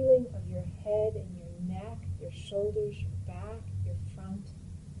feeling of your head and your neck, your shoulders, your back, your front,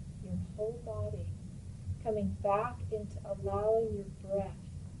 your whole body. Coming back into allowing your breath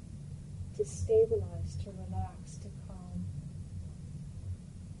to stabilize, to relax, to calm.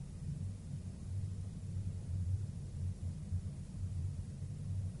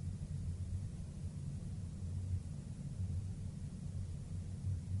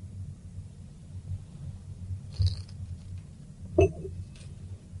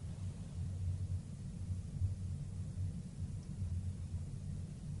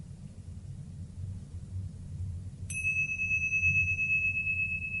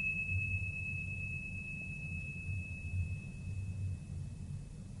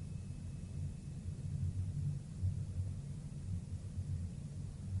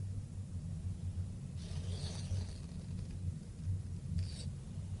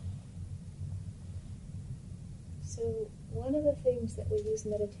 So one of the things that we use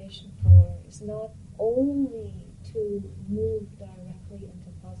meditation for is not only to move directly into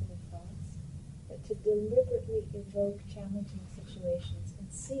positive thoughts, but to deliberately evoke challenging situations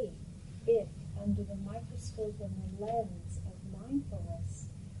and see if, under the microscope and the lens of mindfulness,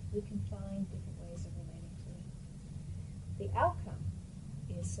 we can find different ways of relating to it. The outcome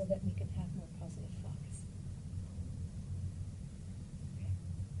is so that we can have more positive thoughts.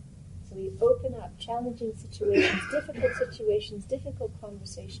 So we open up challenging situations, difficult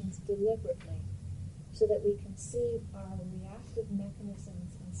conversations deliberately so that we can see our reactive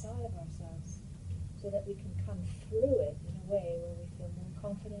mechanisms inside of ourselves so that we can come through it in a way where we feel more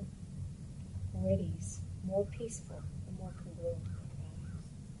confident, more at ease, more peaceful, and more congruent with our values.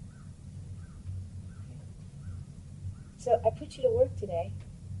 Okay. So I put you to work today.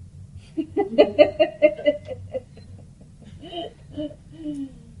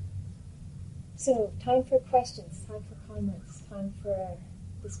 So, time for questions, time for comments, time for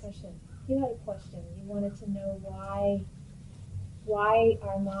discussion. You had a question. You wanted to know why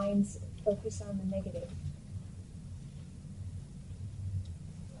our minds focus on the negative.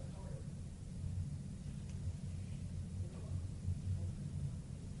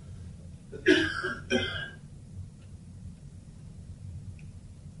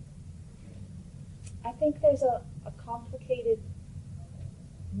 I think there's a complicated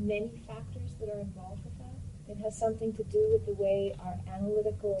many factors that are involved with that. It has something to do with the way our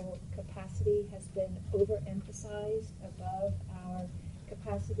analytical capacity has been overemphasized above our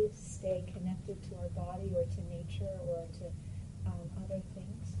capacity to stay connected to our body or to nature or to other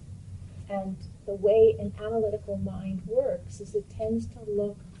things. And the way an analytical mind works is it tends to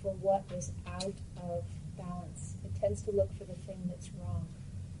look for what is out of balance. It tends to look for the thing that's wrong.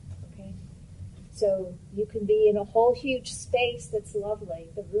 Okay? So you can be in a whole huge space that's lovely.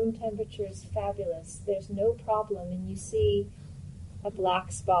 The room temperature is fabulous. There's no problem, and you see a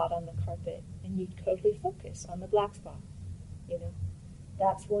black spot on the carpet, and you totally focus on the black spot. You know,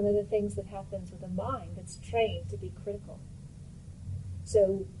 that's one of the things that happens with a mind that's trained to be critical.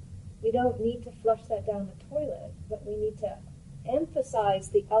 So we don't need to flush that down the toilet, but we need to emphasize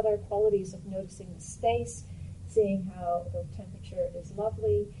the other qualities of noticing the space, seeing how the temperature is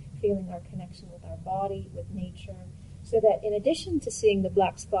lovely, feeling our connection with our body, with nature, so that in addition to seeing the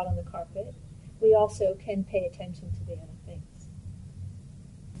black spot on the carpet, we also can pay attention to the other things.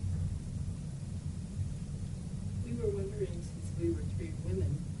 We were wondering, since we were three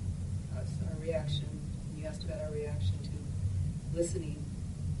women, our reaction, you asked about our reaction to listening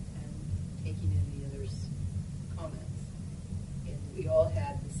and taking in the other's comments. And we all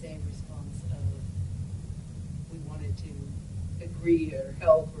had the same response of we wanted to agree or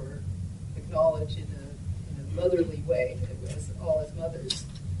help or acknowledge in a motherly way, all as mothers.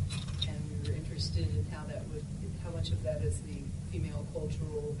 And we were interested in how much of that is the female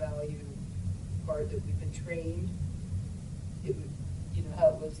cultural value part that we've been trained. It would, how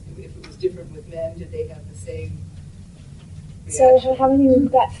it was, if it was different with men, did they have the same reaction? So how many,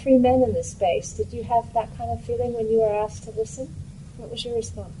 we've got three men in this space. Did you have that kind of feeling when you were asked to listen? What was your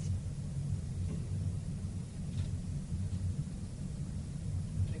response?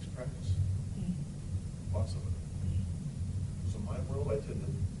 It takes practice. Lots of it. So in my world, I tend to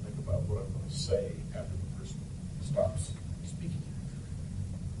think about what I'm going to say after the person stops speaking.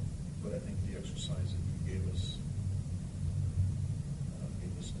 But I think the exercise that you gave us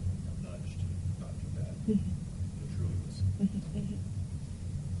a nudge to not do that, to truly listen.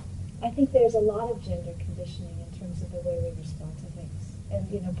 I think there's a lot of gender conditioning in terms of the way we respond to things.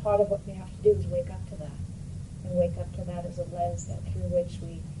 And, part of what we have to do is wake up to that. And wake up to that as a lens through which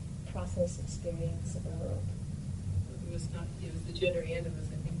we process experience of the world. It was the gender animus.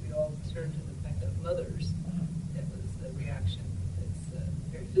 I think we all turned to the fact of mothers. That was the reaction. It's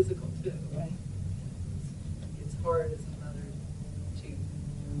very physical, too. Right. It's hard as a mother to,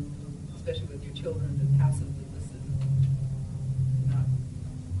 especially with your children, to passively listen, not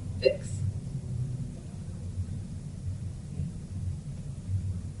fix.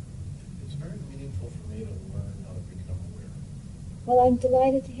 It's very meaningful for me to learn how to become aware. Well, I'm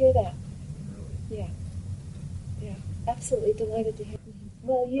delighted to hear that. Really. Yeah, absolutely delighted to hear.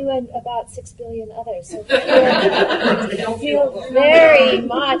 Well, you and about 6 billion others, so feel very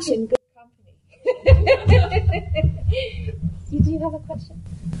much in good company. Do you have a question?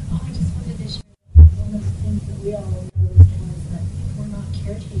 Oh, I just wanted to share one of the things that we all noticed was that if we're not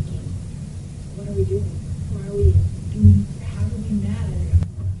caretaking, what are we doing? Where are we doing? How do we matter?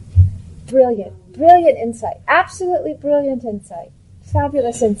 Brilliant insight. Absolutely brilliant insight.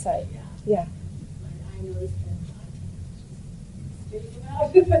 Fabulous insight. Yeah. I noticed that I tend to just spit them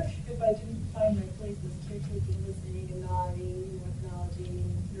out if I didn't find my place as caretaking, listening, and nodding, acknowledging,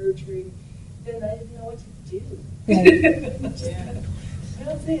 nurturing, then I didn't know what to do. Right.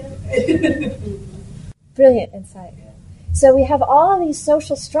 That's it. Brilliant insight. So we have all of these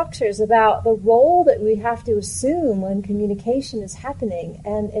social structures about the role that we have to assume when communication is happening,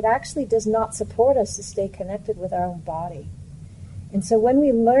 and it actually does not support us to stay connected with our own body. And so when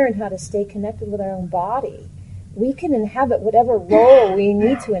we learn how to stay connected with our own body, we can inhabit whatever role we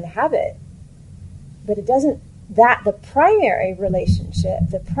need to inhabit. But it doesn't, the primary relationship,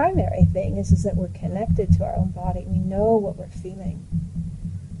 the primary thing is that we're connected to our own body. We know what we're feeling.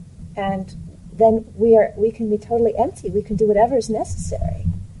 And then we can be totally empty. We can do whatever is necessary.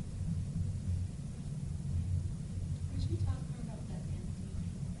 Could you talk more about that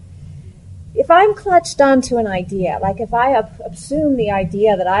empty? If I'm clutched onto an idea, like if I assume the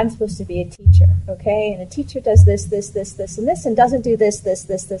idea that I'm supposed to be a teacher, okay, and a teacher does this, and this, and doesn't do this,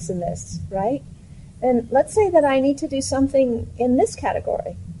 and this, right? And let's say that I need to do something in this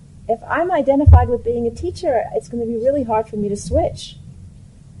category. If I'm identified with being a teacher, it's going to be really hard for me to switch.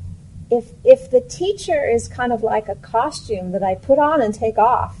 If the teacher is kind of like a costume that I put on and take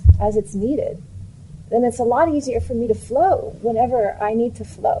off as it's needed, then it's a lot easier for me to flow whenever I need to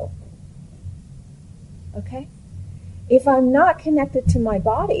flow. Okay? If I'm not connected to my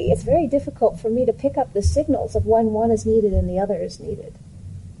body, it's very difficult for me to pick up the signals of when one is needed and the other is needed.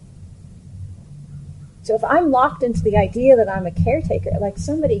 So if I'm locked into the idea that I'm a caretaker, like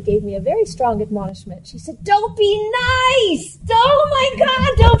somebody gave me a very strong admonishment. She said, don't be nice! Oh my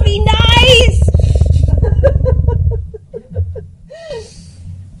God, don't be nice!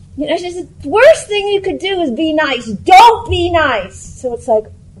 She said, the worst thing you could do is be nice. Don't be nice! So it's like,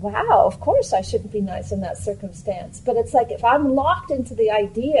 wow, of course I shouldn't be nice in that circumstance. But it's like, if I'm locked into the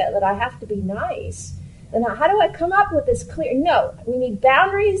idea that I have to be nice, then how do I come up with this clear? No, we need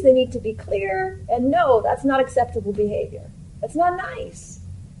boundaries. They need to be clear. And no, that's not acceptable behavior. That's not nice.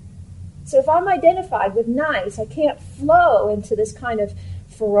 So if I'm identified with nice, I can't flow into this kind of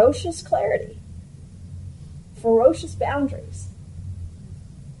ferocious clarity, ferocious boundaries.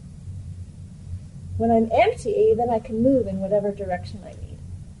 When I'm empty, then I can move in whatever direction I need.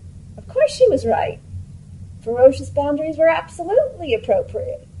 Of course she was right. Ferocious boundaries were absolutely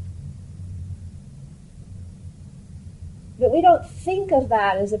appropriate. But we don't think of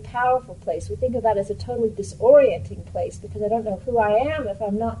that as a powerful place. We think of that as a totally disorienting place because I don't know who I am if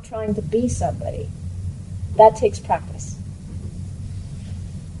I'm not trying to be somebody. That takes practice.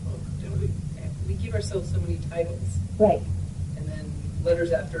 We give ourselves so many titles. Right. And then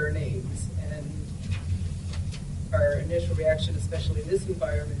letters after our names. And our initial reaction, especially in this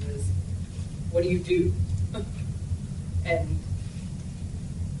environment, is, what do you do? And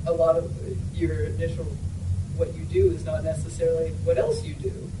a lot of your initial what you do is not necessarily what else you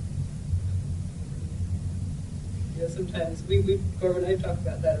do. Sometimes Corbin and I talk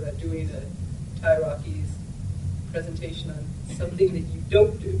about that, about doing a Thai Rockies presentation on something that you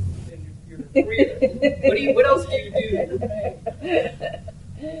don't do in your career. What else do you do? Right?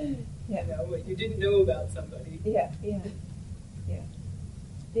 Yeah. What you didn't know about somebody. Yeah.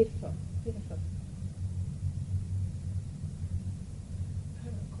 Beautiful. I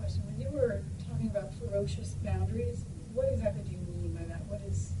have a question. When you were talking about ferocious boundaries, what exactly do you mean by that?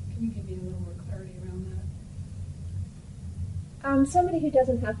 Can you give me a little more clarity around that? Somebody who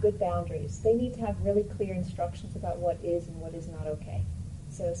doesn't have good boundaries, they need to have really clear instructions about what is and what is not okay.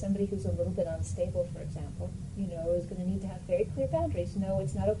 So somebody who's a little bit unstable, for example, is going to need to have very clear boundaries. No,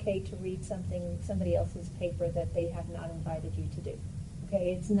 it's not okay to read somebody else's paper that they have not invited you to do.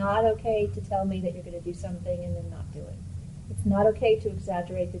 Okay, it's not okay to tell me that you're going to do something and then not do it. It's not okay to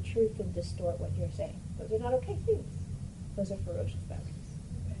exaggerate the truth and distort what you're saying. Those are not okay things. Those are ferocious boundaries.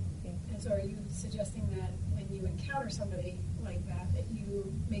 Okay. Yeah. And so are you suggesting that when you encounter somebody like that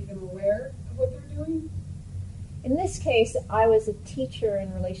you make them aware of what they're doing? In this case, I was a teacher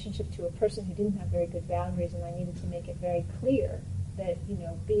in relationship to a person who didn't have very good boundaries, and I needed to make it very clear that,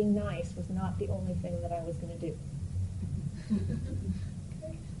 being nice was not the only thing that I was going to do.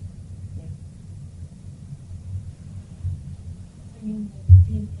 Okay. Yeah. I mean,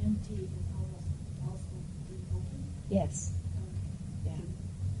 being empty is almost also being open. Yes. Okay. Yeah.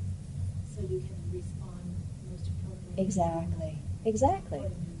 So you can respond most appropriately. Exactly. Or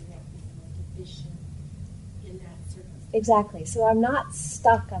even react with more division in that circumstance. Exactly. So I'm not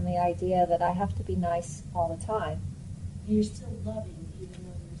stuck on the idea that I have to be nice all the time. And you're still loving even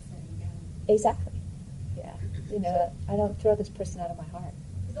though you're setting boundaries. Exactly. Yeah. I don't throw this person out of my heart.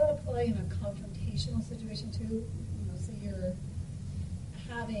 Does that apply in a confrontational situation too? Say you're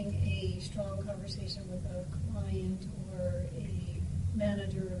having a strong conversation with a client or a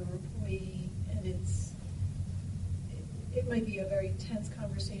manager or employee, and it might be a very tense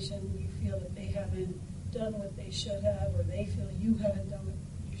conversation. You feel that they haven't done what they should have, or they feel you haven't done what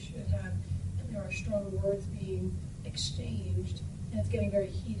you should have, and there are strong words being exchanged, and it's getting very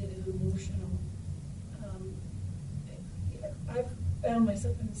heated and emotional. I've found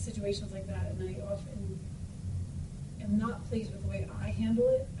myself in situations like that, and I often am not pleased with the way I handle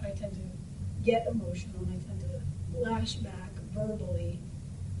it. I tend to get emotional, and I tend to lash back verbally,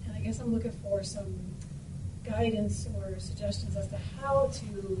 and I guess I'm looking for some guidance or suggestions as to how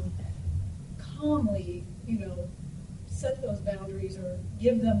to calmly, set those boundaries or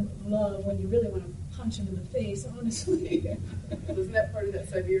give them love when you really want to punch them in the face, honestly. Wasn't that part of that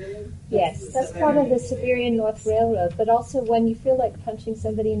Siberian? Yes, that's part of the Siberian North Railroad. But also when you feel like punching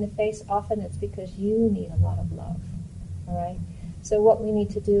somebody in the face, often it's because you need a lot of love. All right? So what we need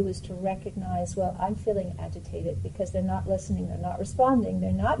to do is to recognize, well, I'm feeling agitated because they're not listening, they're not responding,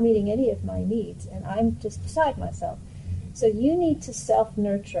 they're not meeting any of my needs, and I'm just beside myself. So you need to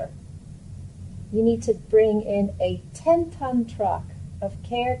self-nurture. You need to bring in a 10-ton truck of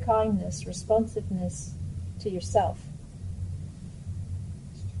care, kindness, responsiveness to yourself.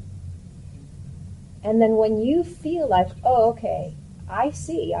 And then when you feel like, oh, okay, I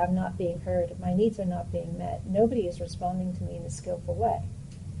see I'm not being heard, my needs are not being met, nobody is responding to me in a skillful way.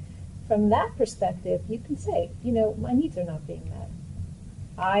 From that perspective, you can say, my needs are not being met.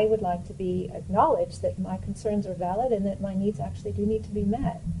 I would like to be acknowledged that my concerns are valid and that my needs actually do need to be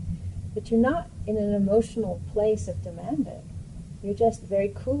met. But you're not in an emotional place of demanding. You're just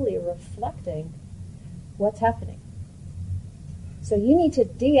very coolly reflecting what's happening. So you need to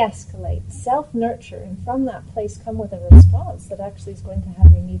de-escalate, self-nurture, and from that place come with a response that actually is going to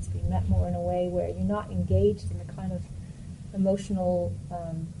have your needs be met more in a way where you're not engaged in the kind of emotional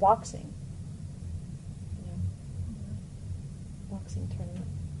boxing. Boxing tournament.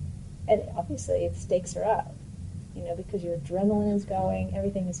 And obviously the stakes are up, because your adrenaline is going,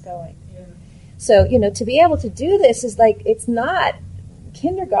 everything is going. Yeah. So, to be able to do this is like, it's not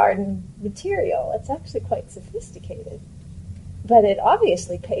kindergarten material. It's actually quite sophisticated. But it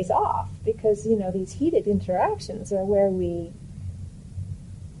obviously pays off because, these heated interactions are where we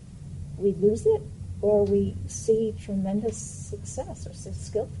lose it or we see tremendous success or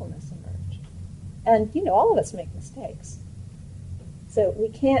skillfulness emerge. And, all of us make mistakes. So we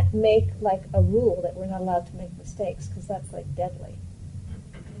can't make like a rule that we're not allowed to make mistakes because that's like deadly.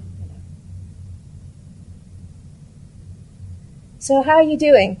 So how are you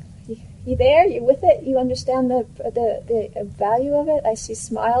doing? You there? You with it? You understand the value of it? I see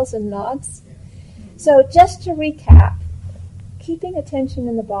smiles and nods. So just to recap, keeping attention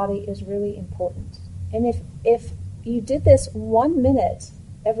in the body is really important. And if you did this 1 minute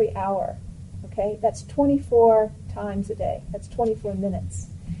every hour, okay, that's 24 times a day. That's 24 minutes.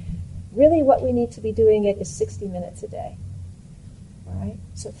 Really what we need to be doing it is 60 minutes a day. All right?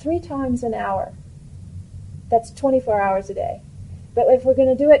 So 3 times an hour. That's 24 hours a day. But if we're going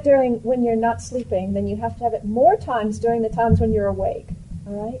to do it during when you're not sleeping, then you have to have it more times during the times when you're awake.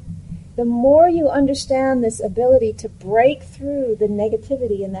 All right? The more you understand this ability to break through the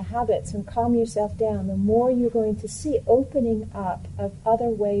negativity and the habits and calm yourself down, the more you're going to see opening up of other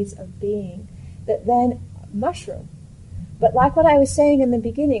ways of being that then mushroom. But like what I was saying in the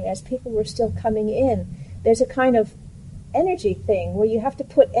beginning, as people were still coming in, there's a kind of energy thing where you have to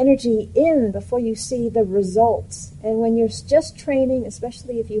put energy in before you see the results. And when you're just training,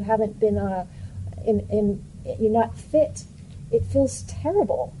 especially if you haven't been on you're not fit, it feels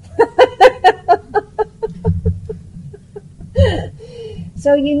terrible.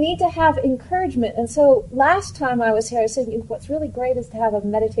 So you need to have encouragement. And so last time I was here, I said what's really great is to have a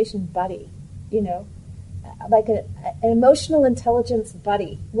meditation buddy, like an emotional intelligence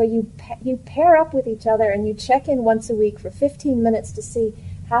buddy, where you pair up with each other and you check in once a week for 15 minutes to see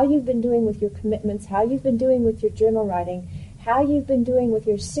how you've been doing with your commitments, how you've been doing with your journal writing, how you've been doing with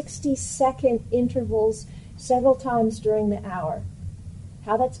your 60-second intervals several times during the hour,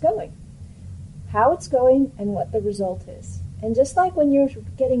 how that's going, how it's going, and what the result is. And just like when you're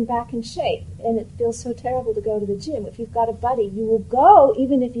getting back in shape and it feels so terrible to go to the gym, if you've got a buddy, you will go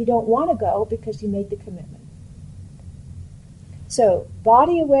even if you don't want to go because you made the commitment. So,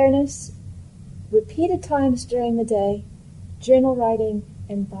 body awareness, repeated times during the day, journal writing,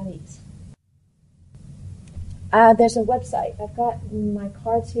 and buddies. There's a website. I've got my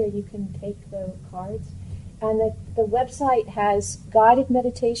cards here. You can take the cards. And the website has guided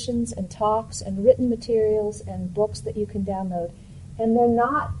meditations and talks and written materials and books that you can download. And they're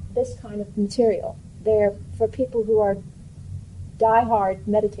not this kind of material. They're for people who are die-hard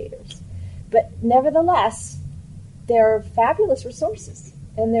meditators. But nevertheless, they're fabulous resources.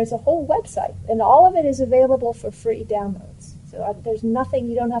 And there's a whole website. And all of it is available for free downloads. So there's nothing,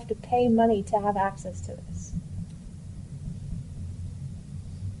 you don't have to pay money to have access to this.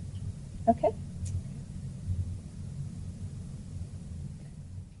 Okay?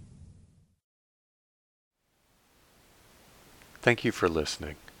 Thank you for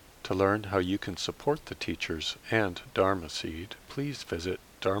listening. To learn how you can support the teachers and Dharma Seed, please visit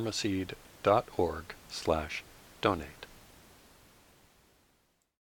dharmaseed.org/donate.